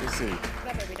 Good to see you.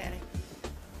 Love every daddy.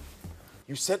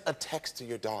 You sent a text to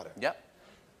your daughter. Yep.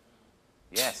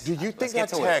 Yes. Do you think that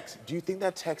text? Do you think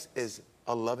that text is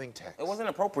a loving text? It wasn't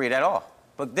appropriate at all.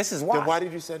 But this is why. Then why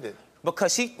did you send it?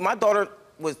 Because my daughter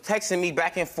was texting me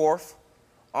back and forth,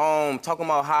 talking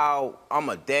about how I'm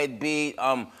a deadbeat,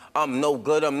 I'm no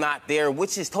good, I'm not there,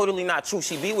 which is totally not true.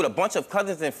 She be with a bunch of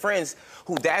cousins and friends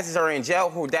who dads are in jail,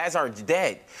 who dads are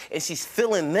dead, and she's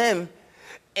feeling them.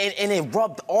 And it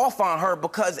rubbed off on her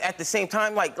because at the same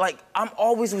time, like I'm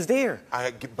always was there.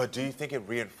 But do you think it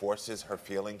reinforces her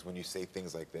feelings when you say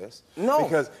things like this? No.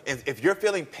 Because if you're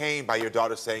feeling pain by your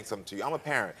daughter saying something to you, I'm a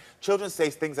parent. Children say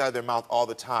things out of their mouth all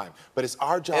the time. But it's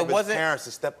our job as parents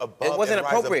to step above It wasn't and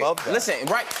rise appropriate. above that. Listen,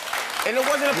 right. And it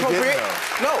wasn't appropriate.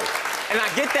 No. And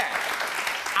I get that.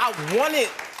 I wanted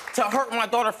to hurt my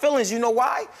daughter's feelings. You know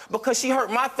why? Because she hurt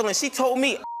my feelings. She told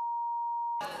me.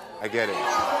 I get it.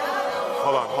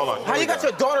 Hold on. How you got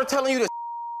your daughter telling you this?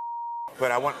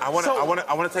 But I want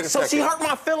to take a second. So she hurt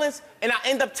my feelings, and I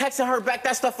end up texting her back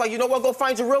that stuff like, you know what, go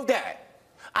find your real dad.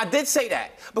 I did say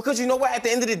that. Because you know what, at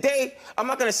the end of the day, I'm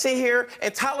not gonna sit here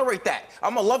and tolerate that.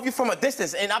 I'm gonna love you from a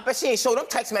distance. And I bet she ain't showed them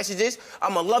text messages.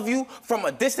 I'm gonna love you from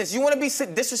a distance. You wanna be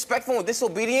disrespectful and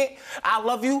disobedient? I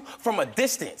love you from a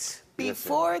distance.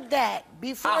 Before that,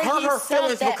 I hurt her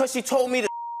feelings because she told me to.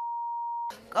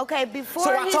 Okay, before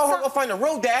So I told her to go find a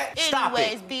real dad. Stop it.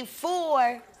 Anyways,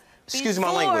 before Excuse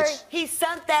my language. he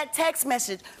sent that text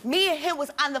message, me and him was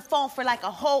on the phone for like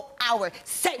a whole hour.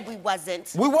 Say we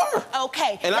wasn't. We were.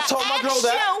 Okay. And I told my girl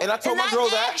that. And I told my girl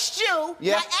that. I asked you.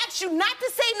 Yeah. I asked you not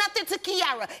to say nothing to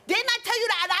Kiara. Didn't I tell you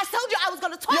that? And I told you I was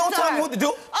going to talk You don't to tell her. me what to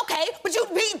do. Okay, but you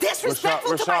be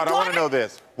disrespectful to my Rashad, daughter. I want to know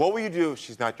this. What will you do if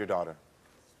she's not your daughter?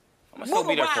 I'm gonna still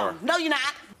be there for her. No, you're not.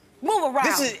 Move around.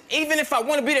 This is, even if I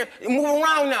want to be there, move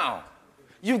around now.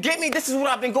 You get me? This is what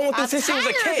I've been going through since she was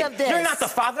a tired kid. of this. You're not the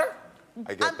father.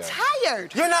 I get that.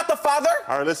 Tired. You're not the father.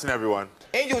 All right, listen, everyone.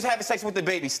 And you was having sex with the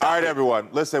baby. Stop All right, it. everyone.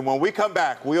 Listen, when we come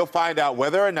back, we'll find out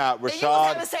whether or not Rashad... And you was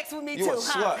having sex with me You too, a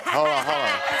slut. Hold on.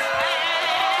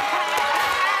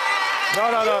 No.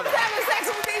 You was having sex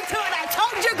with me too, and I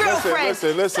told your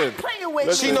girlfriend. Listen. Stop playing with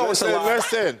me. She knows it's a lie.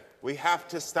 Listen. We have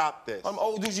to stop this. I'm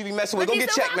old dudes you be messing with. But Go he's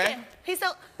get still checked, rocking. man. He's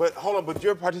still... But hold on, but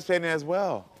you're participating as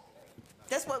well.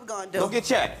 That's what we're going to do. Go get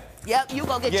checked. Yep, you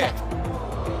go get checked.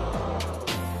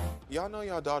 Y'all know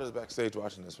y'all daughter's backstage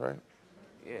watching this, right?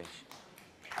 Yeah.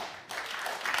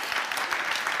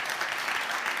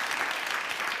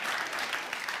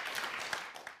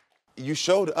 You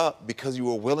showed up because you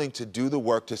were willing to do the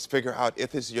work to figure out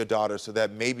if this is your daughter so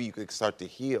that maybe you could start to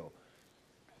heal.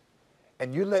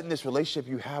 And you're letting this relationship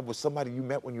you have with somebody you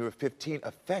met when you were 15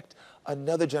 affect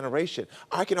another generation.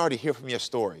 I can already hear from your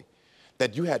story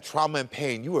that you had trauma and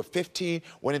pain. You were 15,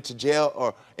 went into jail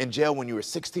or in jail when you were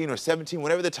 16 or 17,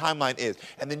 whatever the timeline is.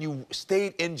 And then you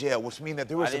stayed in jail, which means that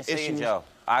there was I didn't some stay issues. in jail.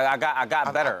 I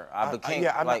got better. I became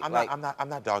I'm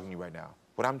not dogging you right now.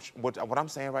 What I'm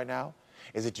saying right now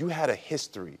is that you had a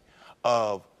history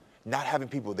of not having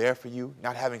people there for you,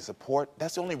 not having support,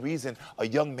 that's the only reason a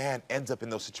young man ends up in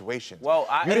those situations. Well,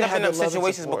 I You ended didn't up have in the those love and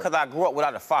situations support. because I grew up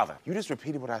without a father. You just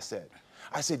repeated what I said.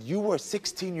 I said you were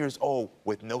 16 years old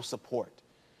with no support.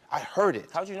 I heard it.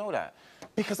 How'd you know that?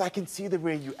 Because I can see the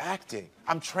way you're acting.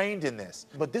 I'm trained in this.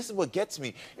 But this is what gets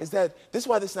me, is that this is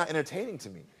why this is not entertaining to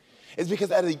me. It's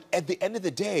because at the end of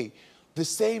the day, the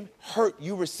same hurt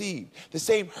you received, the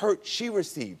same hurt she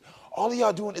received, all of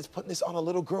y'all doing is putting this on a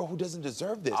little girl who doesn't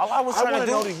deserve this. All I was trying to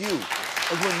do... I want to know to you,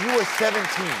 is when you were 17.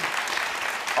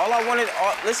 All I wanted...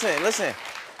 listen.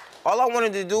 All I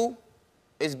wanted to do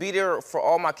is be there for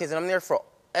all my kids, and I'm there for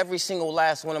every single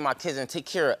last one of my kids and take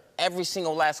care of every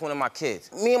single last one of my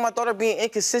kids. Me and my daughter being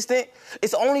inconsistent,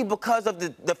 it's only because of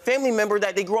the family member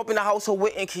that they grew up in the household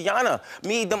with in Kiana.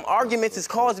 Them arguments has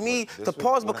caused me to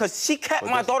pause because she kept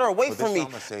my daughter away from me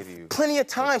plenty of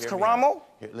times, Karamo.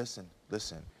 Here, listen.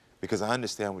 Because I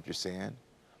understand what you're saying,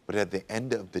 but at the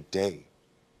end of the day,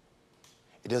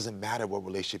 it doesn't matter what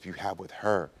relationship you have with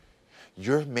her.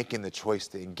 You're making the choice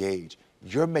to engage.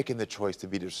 You're making the choice to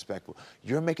be disrespectful.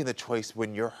 You're making the choice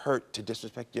when you're hurt to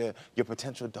disrespect your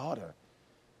potential daughter.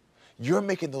 You're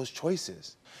making those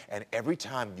choices. And every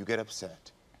time you get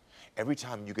upset, every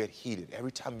time you get heated,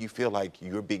 every time you feel like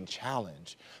you're being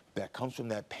challenged, that comes from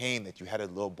that pain that you had as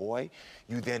a little boy,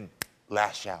 you then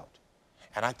lash out.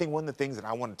 And I think one of the things that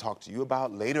I want to talk to you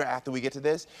about later after we get to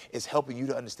this is helping you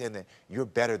to understand that you're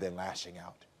better than lashing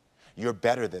out. You're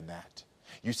better than that.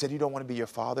 You said you don't want to be your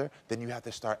father, then you have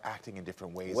to start acting in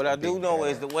different ways. What I do know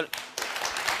is that And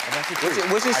that's the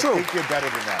truth. Which is true. I think you're better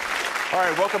than that. All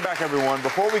right, welcome back, everyone.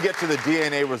 Before we get to the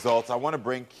DNA results, I want to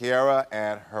bring Kiara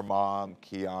and her mom,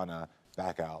 Kiana,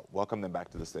 back out. Welcome them back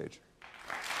to the stage.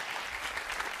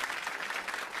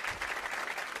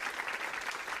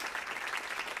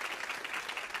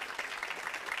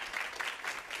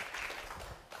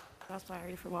 I'm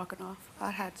sorry for walking off.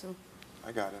 I had to.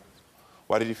 I got it.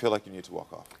 Why did you feel like you need to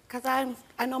walk off? Because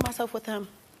I know myself with him.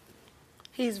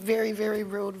 He's very, very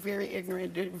rude, very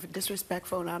ignorant,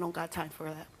 disrespectful, and I don't got time for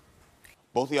that.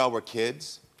 Both of y'all were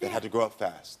kids that had to grow up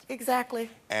fast. Exactly.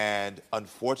 And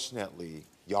unfortunately,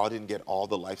 y'all didn't get all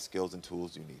the life skills and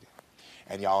tools you needed.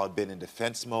 And y'all have been in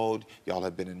defense mode. Y'all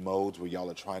have been in modes where y'all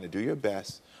are trying to do your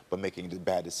best, but making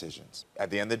bad decisions. At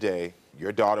the end of the day,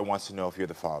 your daughter wants to know if you're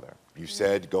the father. You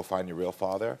said go find your real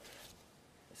father.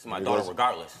 It's my daughter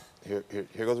regardless. Here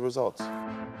goes the results.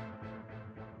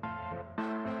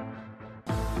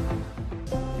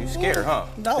 You scared, huh?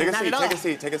 No, take a not seat, at all. take a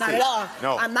seat, take a not seat. At all.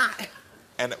 No. I'm not.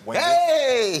 And when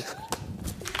hey!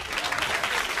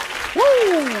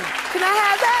 Woo! Can I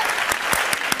have that?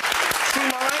 She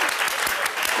mine?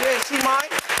 Yeah, she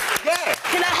mine? Yeah.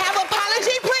 Can I have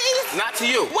apology, please? Not to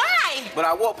you. Why? But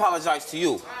I will apologize to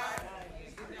you.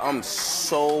 I'm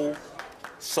so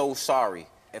sorry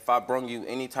if I brought you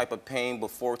any type of pain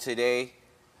before today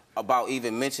about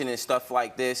even mentioning stuff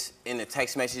like this in the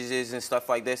text messages and stuff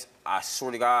like this. I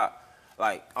swear to God,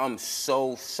 like, I'm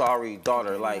so sorry,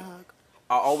 daughter. Like,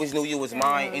 I always knew you was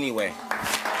mine anyway.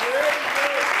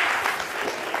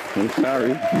 I'm sorry.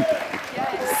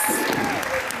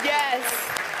 Yes.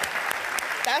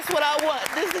 That's what I want.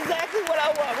 This is exactly what I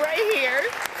want right here.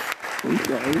 I'm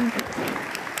sorry.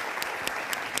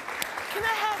 Can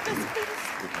I have this, please?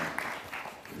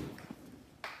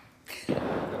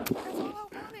 That's all I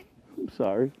wanted. I'm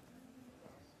sorry.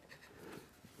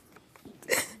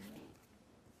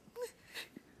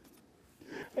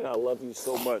 And I love you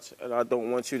so much, and I don't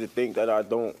want you to think that I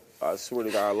don't. I swear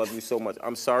to God, I love you so much.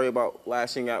 I'm sorry about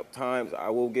lashing out times. I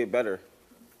will get better.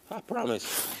 I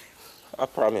promise. I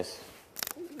promise.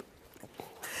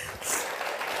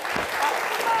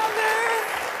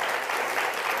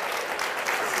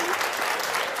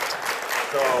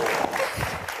 So,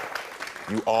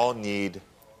 you all need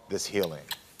this healing.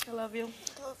 I love you.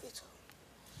 I love you too.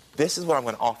 This is what I'm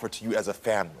going to offer to you as a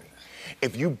family.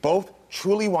 If you both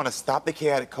truly want to stop the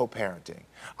chaotic co-parenting,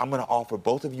 I'm going to offer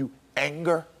both of you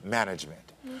anger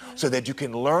management so that you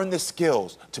can learn the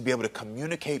skills to be able to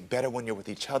communicate better when you're with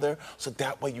each other, so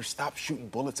that way you stop shooting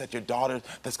bullets at your daughter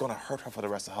that's going to hurt her for the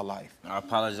rest of her life. I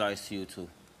apologize to you, too.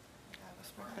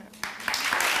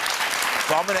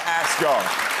 So I'm going to ask y'all.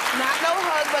 Not no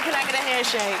hug, but can I get a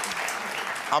handshake?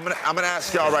 I'm gonna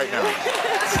ask y'all right now.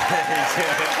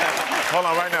 Hold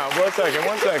on, right now. One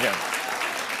second.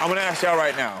 I'm gonna ask y'all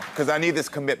right now, because I need this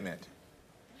commitment.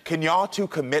 Can y'all two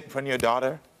commit in front of your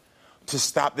daughter to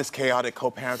stop this chaotic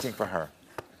co-parenting for her?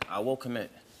 I will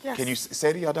commit. Yes. Can you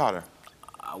say to your daughter?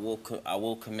 I will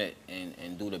commit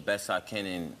and do the best I can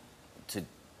and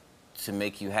to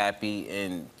make you happy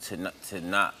and to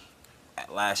not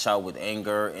lash out with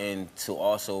anger and to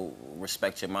also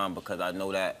respect your mom, because I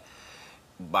know that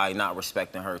by not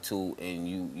respecting her too, and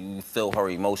you feel her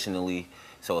emotionally.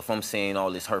 So if I'm saying all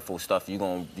this hurtful stuff, you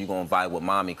gonna vibe with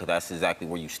mommy, because that's exactly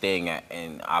where you're staying at,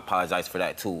 and I apologize for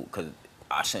that too, because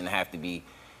I shouldn't have to be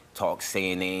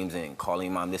saying names and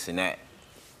calling mom this and that,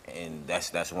 and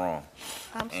that's wrong.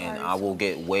 And I will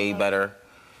get way better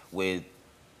with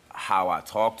how I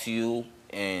talk to you,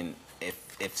 and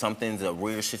if something's a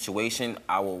weird situation,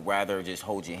 I will rather just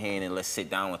hold your hand and let's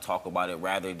sit down and talk about it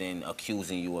rather than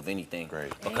accusing you of anything. Great.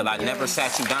 Because I never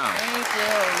sat you down. Thank you.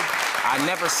 I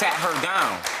never sat her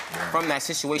down from that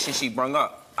situation she brung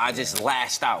up. I just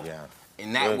lashed out. Yeah.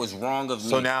 And that was wrong of me.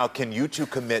 So now, can you two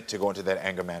commit to going to that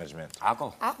anger management? I'll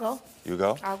go. I'll go. You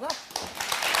go? I'll go.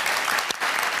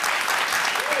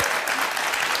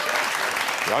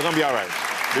 Y'all gonna be all right.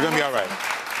 You're gonna be all right.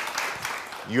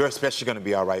 You're especially gonna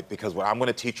be all right, because what I'm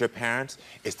gonna teach your parents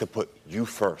is to put you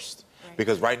first. Right.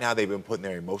 Because right now they've been putting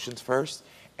their emotions first,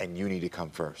 and you need to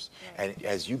come first. Right. And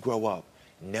as you grow up,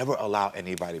 never allow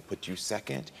anybody to put you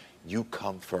second. You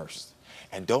come first.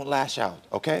 And don't lash out,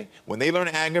 okay? When they learn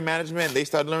anger management and they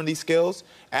start learning these skills,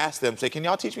 ask them, say, can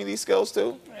y'all teach me these skills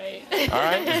too? Right. All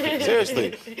right?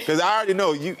 Seriously. Because I already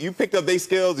know you picked up these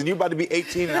skills and you're about to be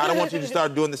 18, and I don't want you to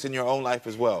start doing this in your own life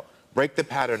as well. Break the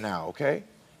pattern now, okay?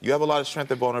 You have a lot of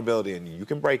strength and vulnerability in you. You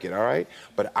can break it, all right?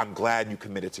 But I'm glad you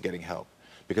committed to getting help,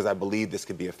 because I believe this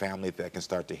can be a family that can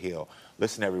start to heal.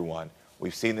 Listen, everyone,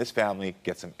 we've seen this family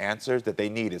get some answers that they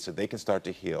needed so they can start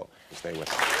to heal. Stay with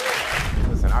us.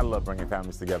 Listen, I love bringing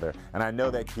families together, and I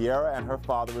know that Kiara and her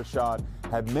father, Rashad,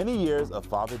 have many years of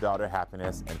father-daughter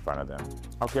happiness in front of them.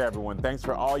 Okay, everyone, thanks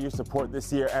for all your support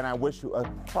this year, and I wish you a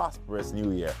prosperous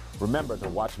new year. Remember to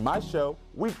watch my show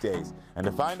weekdays, and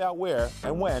to find out where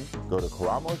and when, go to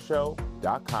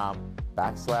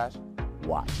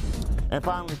karamoshow.com/watch. And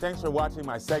finally, thanks for watching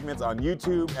my segments on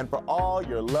YouTube and for all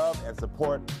your love and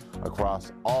support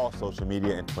across all social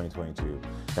media in 2022.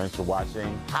 Thanks for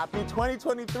watching. Happy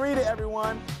 2023 to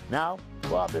everyone. Now,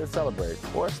 go out there and celebrate,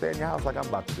 or stay in your house like I'm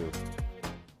about to do.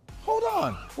 Hold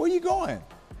on, where are you going?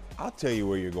 I'll tell you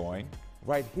where you're going.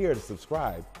 Right here to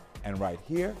subscribe, and right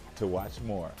here to watch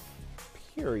more.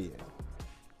 Period.